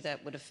important issue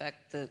that would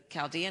affect the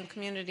Chaldean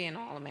community and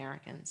all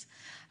Americans.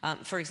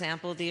 For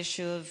example, the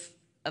issue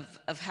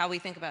of how we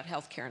think about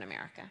healthcare in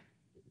America.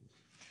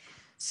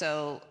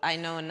 So I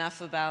know enough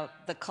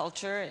about the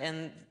culture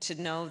and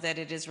to know that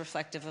it is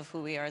reflective of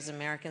who we are as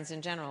Americans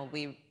in general.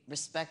 We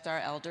respect our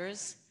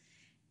elders.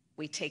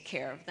 We take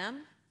care of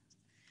them.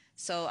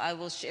 So I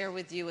will share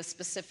with you a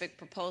specific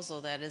proposal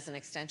that is an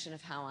extension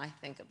of how I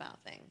think about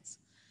things.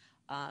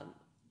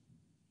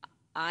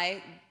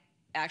 I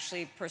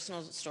actually,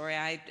 personal story,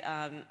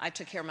 I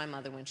took care of my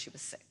mother when she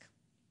was sick.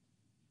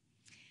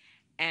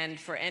 And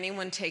for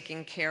anyone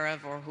taking care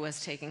of or who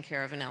has taken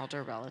care of an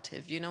elder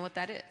relative, you know what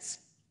that is.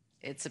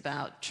 It's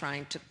about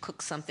trying to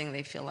cook something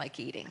they feel like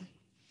eating.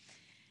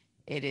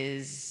 It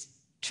is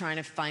trying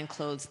to find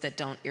clothes that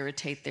don't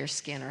irritate their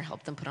skin or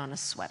help them put on a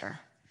sweater.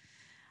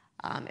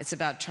 It's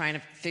about trying to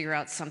figure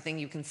out something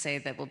you can say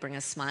that will bring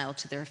a smile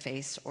to their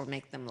face or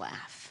make them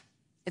laugh.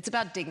 It's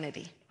about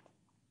dignity.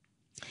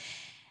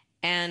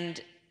 And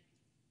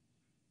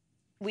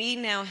we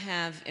now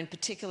have, in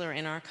particular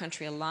in our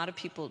country, a lot of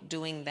people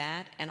doing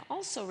that and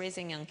also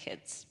raising young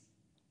kids.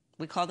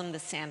 We call them the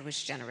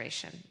sandwich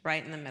generation,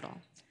 right in the middle.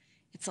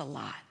 It's a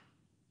lot.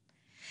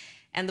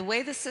 And the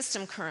way the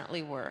system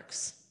currently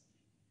works,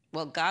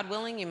 well, God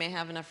willing, you may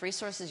have enough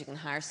resources, you can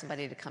hire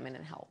somebody to come in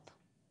and help.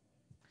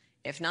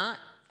 If not,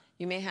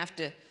 you may have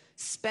to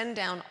spend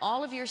down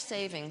all of your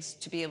savings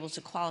to be able to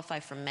qualify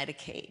for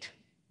Medicaid.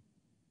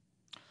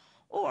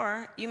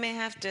 Or you may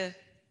have to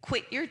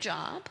quit your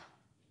job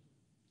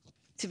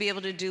to be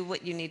able to do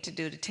what you need to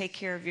do to take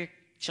care of your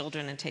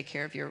children and take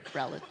care of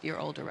your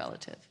older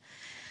relative.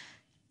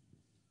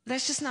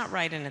 That's just not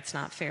right and it's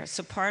not fair.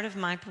 So part of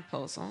my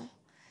proposal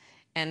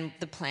and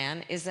the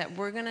plan is that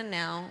we're going to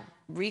now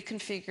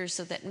reconfigure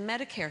so that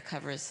Medicare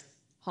covers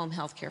home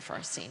health care for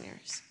our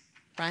seniors,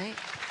 right?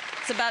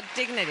 It's about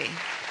dignity.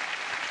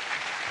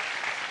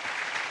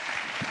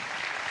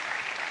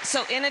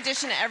 So in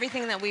addition to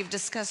everything that we've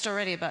discussed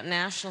already about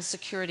national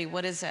security,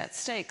 what is at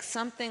stake?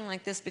 Something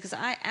like this, because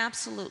I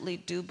absolutely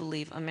do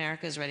believe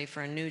America is ready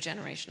for a new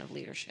generation of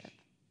leadership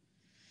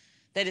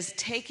that is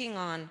taking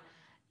on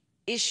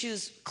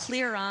issues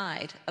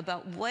clear-eyed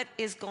about what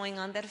is going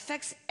on that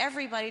affects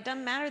everybody,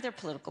 doesn't matter their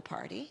political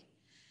party.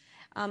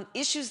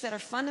 Issues that are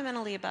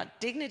fundamentally about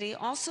dignity,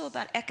 also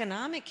about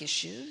economic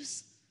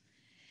issues,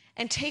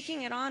 and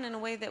taking it on in a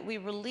way that we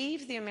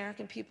relieve the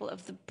American people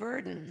of the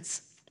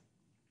burdens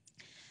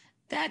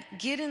that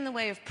get in the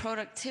way of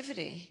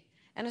productivity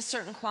and a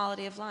certain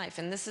quality of life.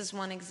 And this is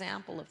one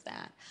example of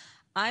that.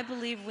 I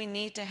believe we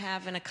need to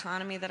have an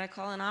economy that I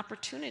call an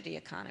opportunity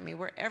economy,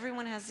 where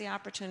everyone has the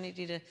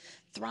opportunity to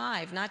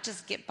thrive, not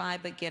just get by,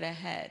 but get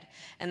ahead.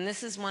 And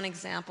this is one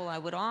example I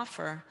would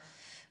offer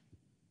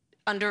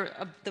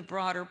under the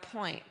broader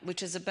point,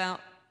 which is about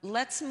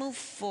let's move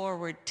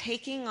forward,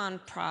 taking on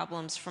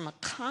problems from a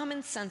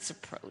common sense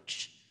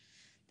approach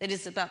that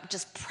is about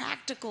just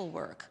practical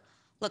work.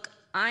 Look,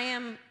 I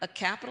am a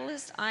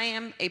capitalist. I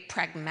am a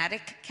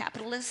pragmatic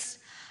capitalist.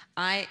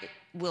 I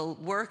will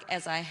work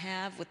as I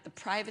have with the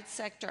private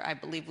sector. I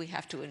believe we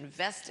have to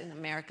invest in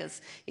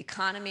America's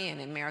economy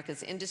and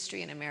America's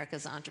industry and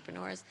America's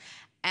entrepreneurs.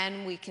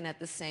 And we can at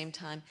the same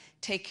time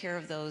take care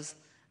of those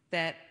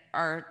that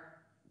are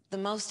the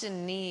most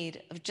in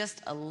need of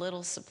just a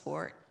little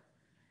support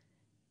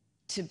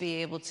to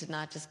be able to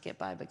not just get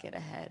by, but get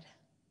ahead.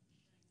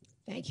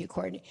 Thank you,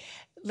 Courtney.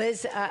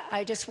 Liz,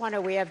 I just want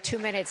to, we have 2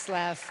 minutes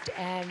left,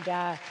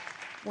 and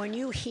when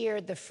you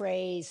hear the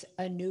phrase,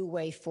 a new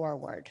way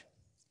forward,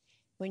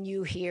 when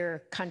you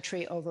hear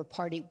country over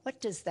party, what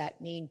does that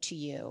mean to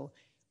you?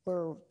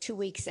 We're 2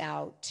 weeks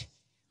out.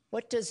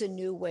 What does a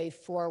new way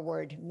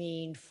forward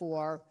mean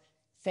for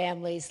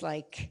families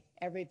like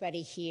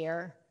everybody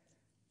here,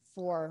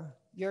 for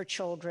your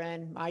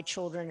children, my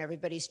children,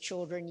 everybody's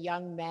children,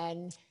 young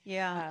men?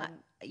 Yeah,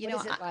 what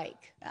is it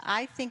like?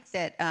 I think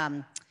that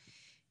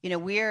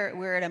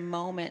we're at a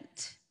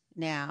moment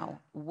now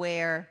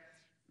where,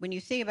 when you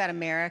think about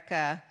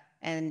America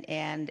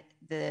and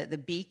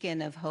the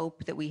beacon of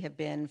hope that we have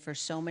been for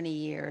so many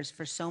years,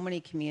 for so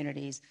many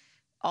communities,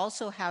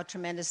 also how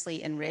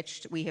tremendously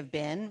enriched we have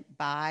been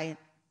by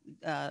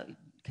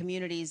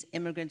communities,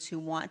 immigrants who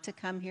want to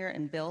come here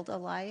and build a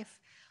life,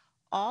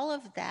 all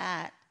of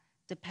that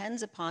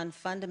depends upon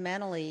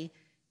fundamentally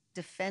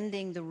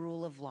defending the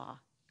rule of law,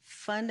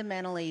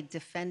 fundamentally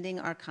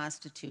defending our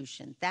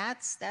Constitution.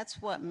 That's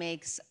what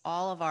makes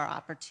all of our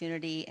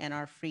opportunity and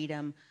our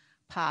freedom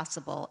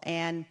possible.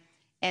 And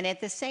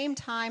at the same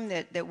time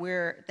that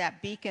we're that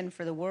beacon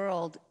for the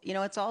world,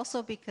 it's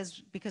also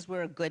because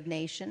we're a good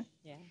nation.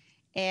 Yeah.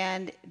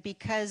 And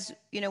because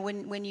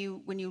when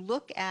you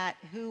look at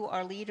who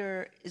our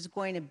leader is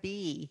going to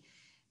be,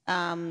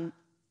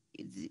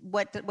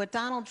 what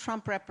Donald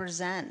Trump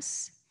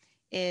represents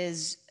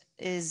is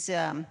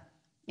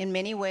in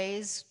many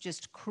ways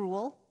just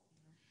cruel,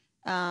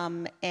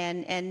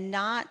 and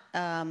not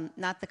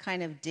the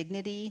kind of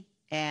dignity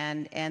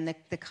and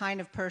the kind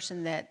of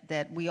person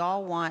that we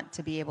all want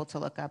to be able to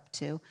look up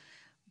to.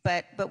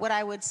 But what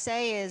I would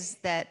say is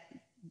that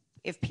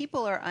if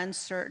people are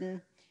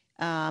uncertain,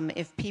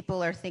 if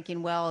people are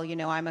thinking, well, you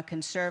know, I'm a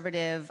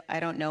conservative, I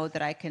don't know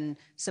that I can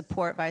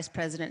support Vice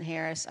President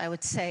Harris, I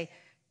would say,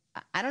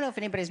 I don't know if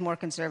anybody's more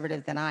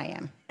conservative than I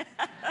am.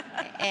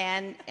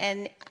 and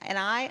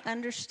I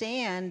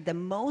understand the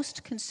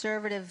most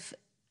conservative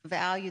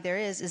value there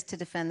is to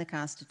defend the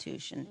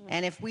Constitution.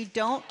 And if we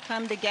don't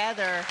come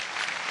together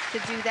to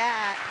do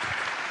that,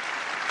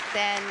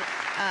 then,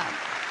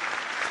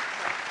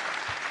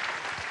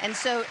 and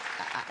so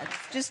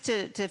just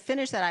to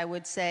finish that, I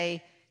would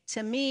say,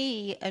 to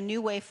me, a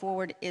new way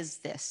forward is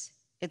this.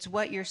 It's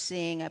what you're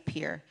seeing up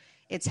here.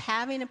 It's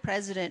having a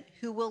president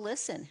who will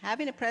listen,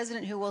 having a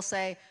president who will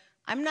say,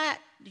 I'm not,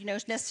 you know,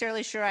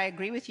 necessarily sure I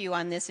agree with you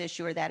on this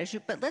issue or that issue,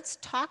 but let's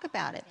talk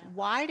about it.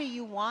 Why do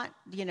you want,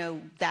 you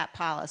know, that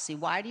policy?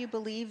 Why do you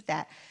believe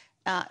that?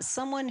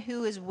 Someone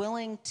who is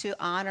willing to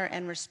honor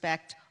and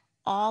respect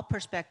all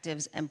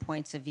perspectives and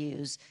points of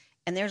views.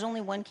 And there's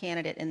only one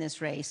candidate in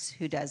this race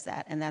who does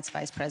that, and that's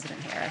Vice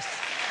President Harris.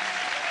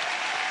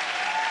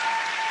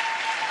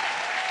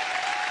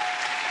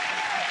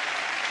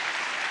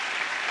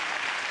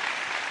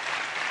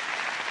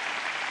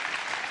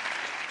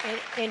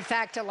 In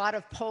fact, a lot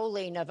of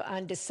polling of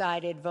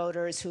undecided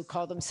voters who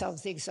call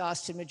themselves the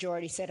exhausted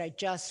majority said, I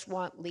just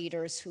want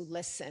leaders who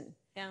listen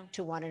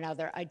to one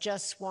another. I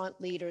just want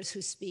leaders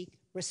who speak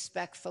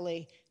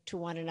respectfully to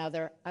one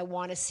another. I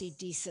want to see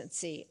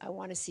decency. I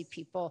want to see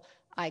people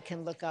I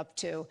can look up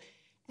to.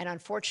 And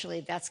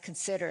unfortunately, that's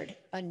considered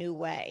a new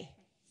way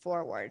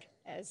forward,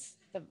 as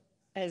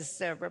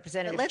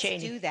Representative But let's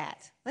Cheney. do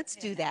that. Let's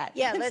do that.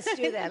 Yeah, let's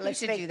do that. We Let's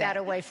should make do that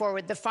a way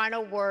forward. The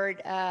final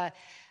word,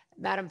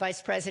 Madam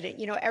Vice President,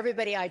 you know,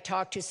 everybody I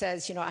talk to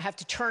says, you know, I have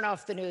to turn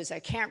off the news. I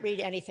can't read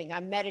anything.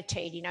 I'm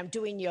meditating. I'm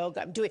doing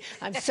yoga.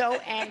 I'm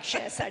so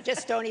anxious. I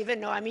just don't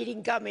even know. I'm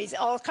eating gummies,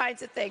 all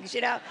kinds of things,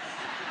 you know.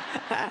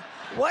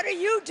 What are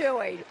you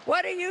doing?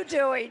 What are you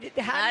doing?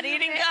 Not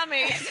eating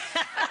gummies.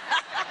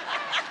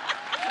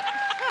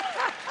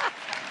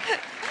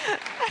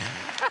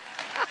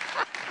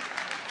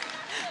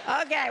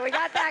 Okay, we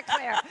got that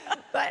clear.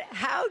 But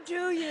how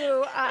do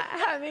you,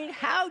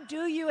 how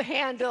do you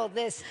handle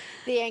this,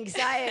 the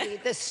anxiety,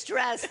 the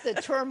stress, the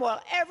turmoil?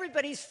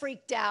 Everybody's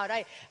freaked out.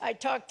 I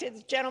talked to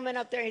the gentleman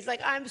up there. He's like,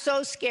 I'm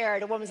so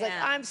scared. A woman's like,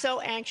 I'm so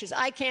anxious.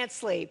 I can't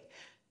sleep.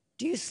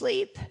 Do you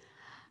sleep?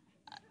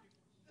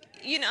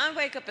 You know, I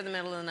wake up in the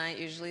middle of the night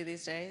usually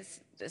these days,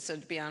 so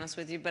to be honest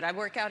with you, but I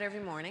work out every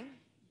morning.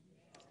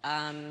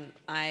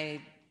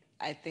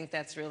 I think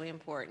that's really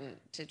important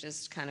to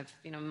just kind of,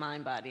 you know,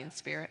 mind, body, and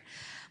spirit.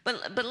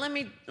 But let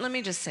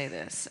me just say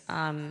this.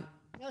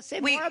 No,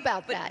 say more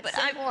about that. But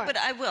say more. But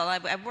I will.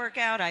 I work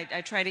out.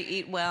 I try to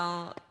eat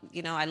well.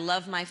 You know, I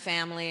love my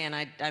family, and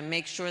I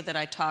make sure that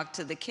I talk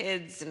to the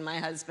kids and my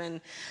husband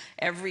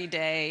every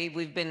day.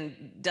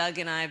 Doug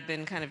and I have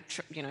been kind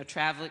of,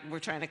 traveling. We're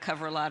trying to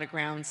cover a lot of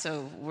ground,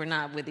 so we're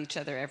not with each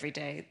other every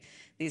day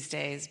these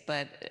days.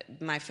 But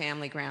my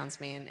family grounds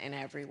me in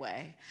every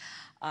way.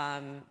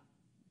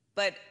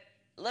 But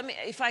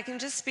if I can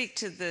just speak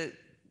to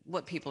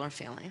what people are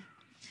feeling.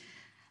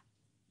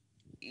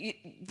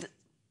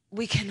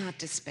 We cannot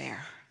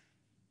despair.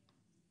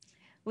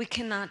 We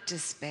cannot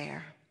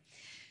despair.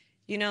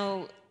 You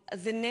know,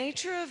 the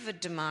nature of a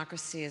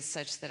democracy is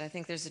such that I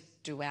think there's a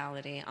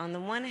duality. On the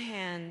one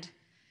hand,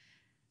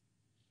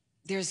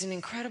 there's an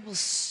incredible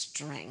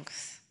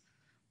strength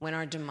when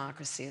our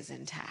democracy is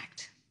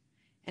intact.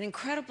 An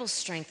incredible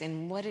strength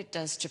in what it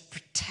does to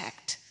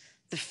protect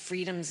the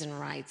freedoms and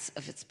rights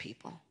of its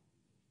people.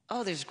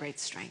 Oh, there's great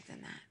strength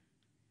in that.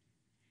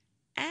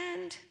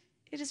 And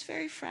it is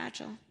very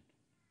fragile.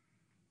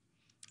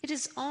 It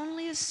is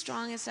only as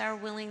strong as our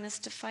willingness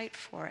to fight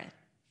for it.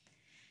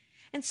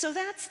 And so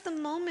that's the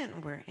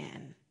moment we're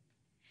in.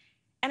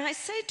 And I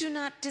say do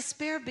not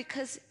despair,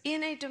 because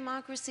in a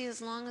democracy,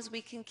 as long as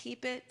we can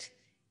keep it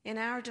in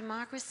our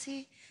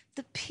democracy,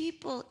 the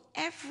people,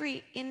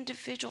 every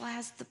individual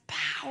has the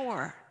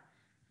power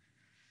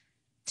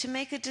to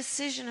make a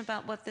decision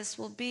about what this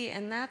will be.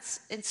 And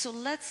so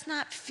let's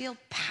not feel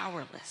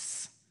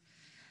powerless.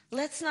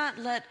 Let's not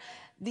let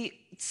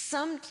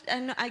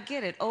and I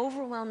get it,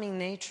 overwhelming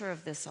nature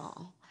of this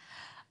all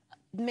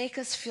make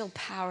us feel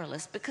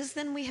powerless, because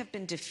then we have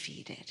been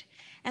defeated.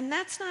 And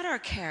that's not our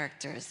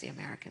character as the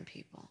American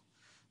people.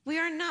 We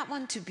are not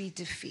one to be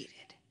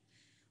defeated.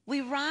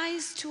 We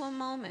rise to a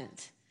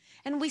moment,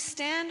 and we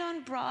stand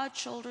on broad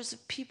shoulders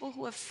of people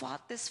who have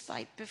fought this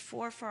fight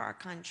before for our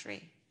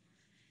country.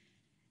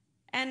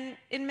 And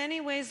in many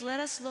ways, let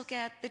us look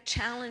at the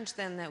challenge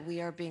then that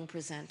we are being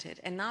presented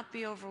and not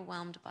be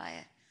overwhelmed by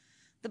it.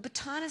 The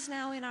baton is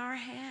now in our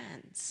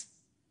hands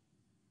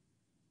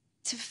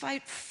to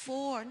fight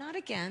for, not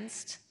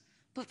against,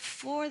 but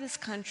for this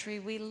country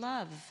we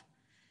love.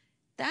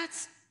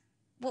 That's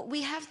what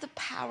we have the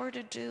power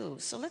to do.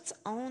 So let's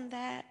own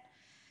that.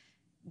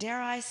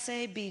 Dare I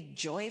say, be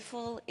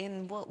joyful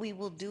in what we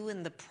will do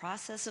in the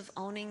process of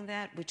owning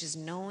that, which is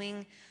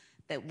knowing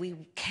that we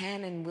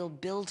can and will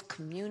build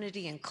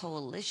community and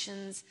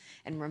coalitions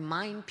and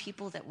remind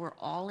people that we're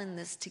all in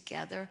this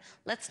together.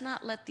 Let's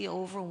not let the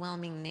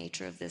overwhelming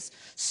nature of this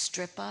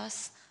strip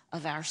us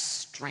of our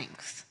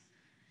strength.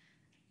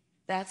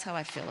 That's how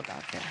I feel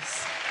about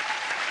this.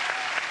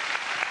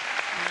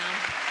 You know?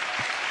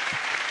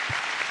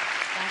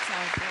 That's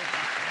how I feel about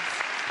this.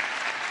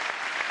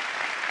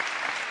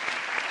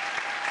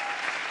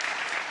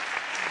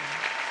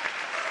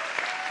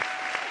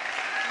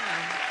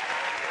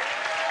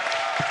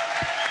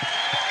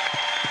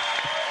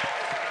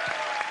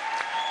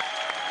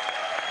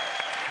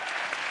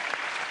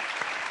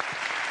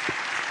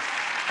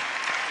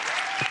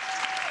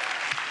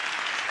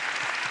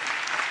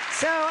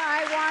 So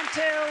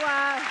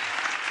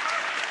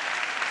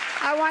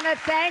I want to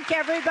thank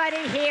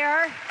everybody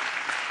here.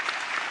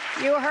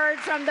 You heard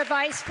from the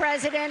Vice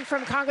President,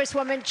 from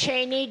Congresswoman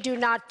Cheney, do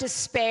not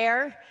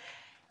despair.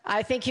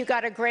 I think you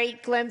got a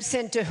great glimpse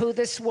into who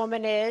this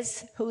woman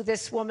is,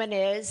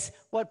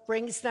 what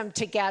brings them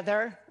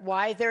together,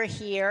 why they're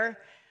here,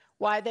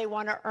 why they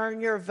want to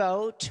earn your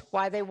vote,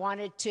 why they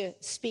wanted to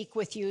speak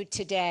with you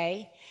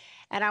today.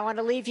 And I want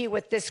to leave you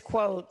with this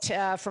quote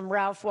from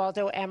Ralph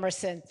Waldo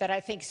Emerson that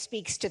I think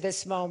speaks to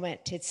this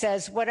moment. It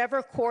says,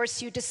 "Whatever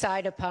course you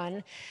decide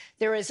upon,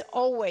 there is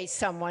always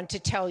someone to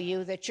tell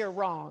you that you're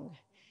wrong.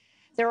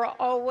 There are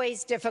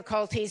always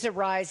difficulties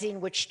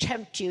arising which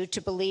tempt you to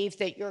believe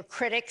that your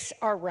critics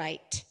are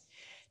right.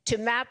 To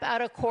map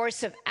out a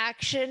course of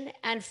action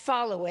and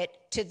follow it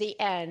to the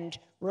end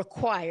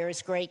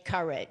requires great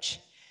courage."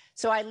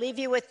 So I leave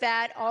you with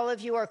that. All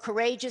of you are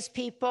courageous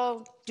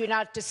people. Do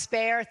not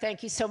despair.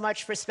 Thank you so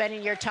much for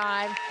spending your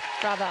time.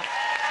 Bravo.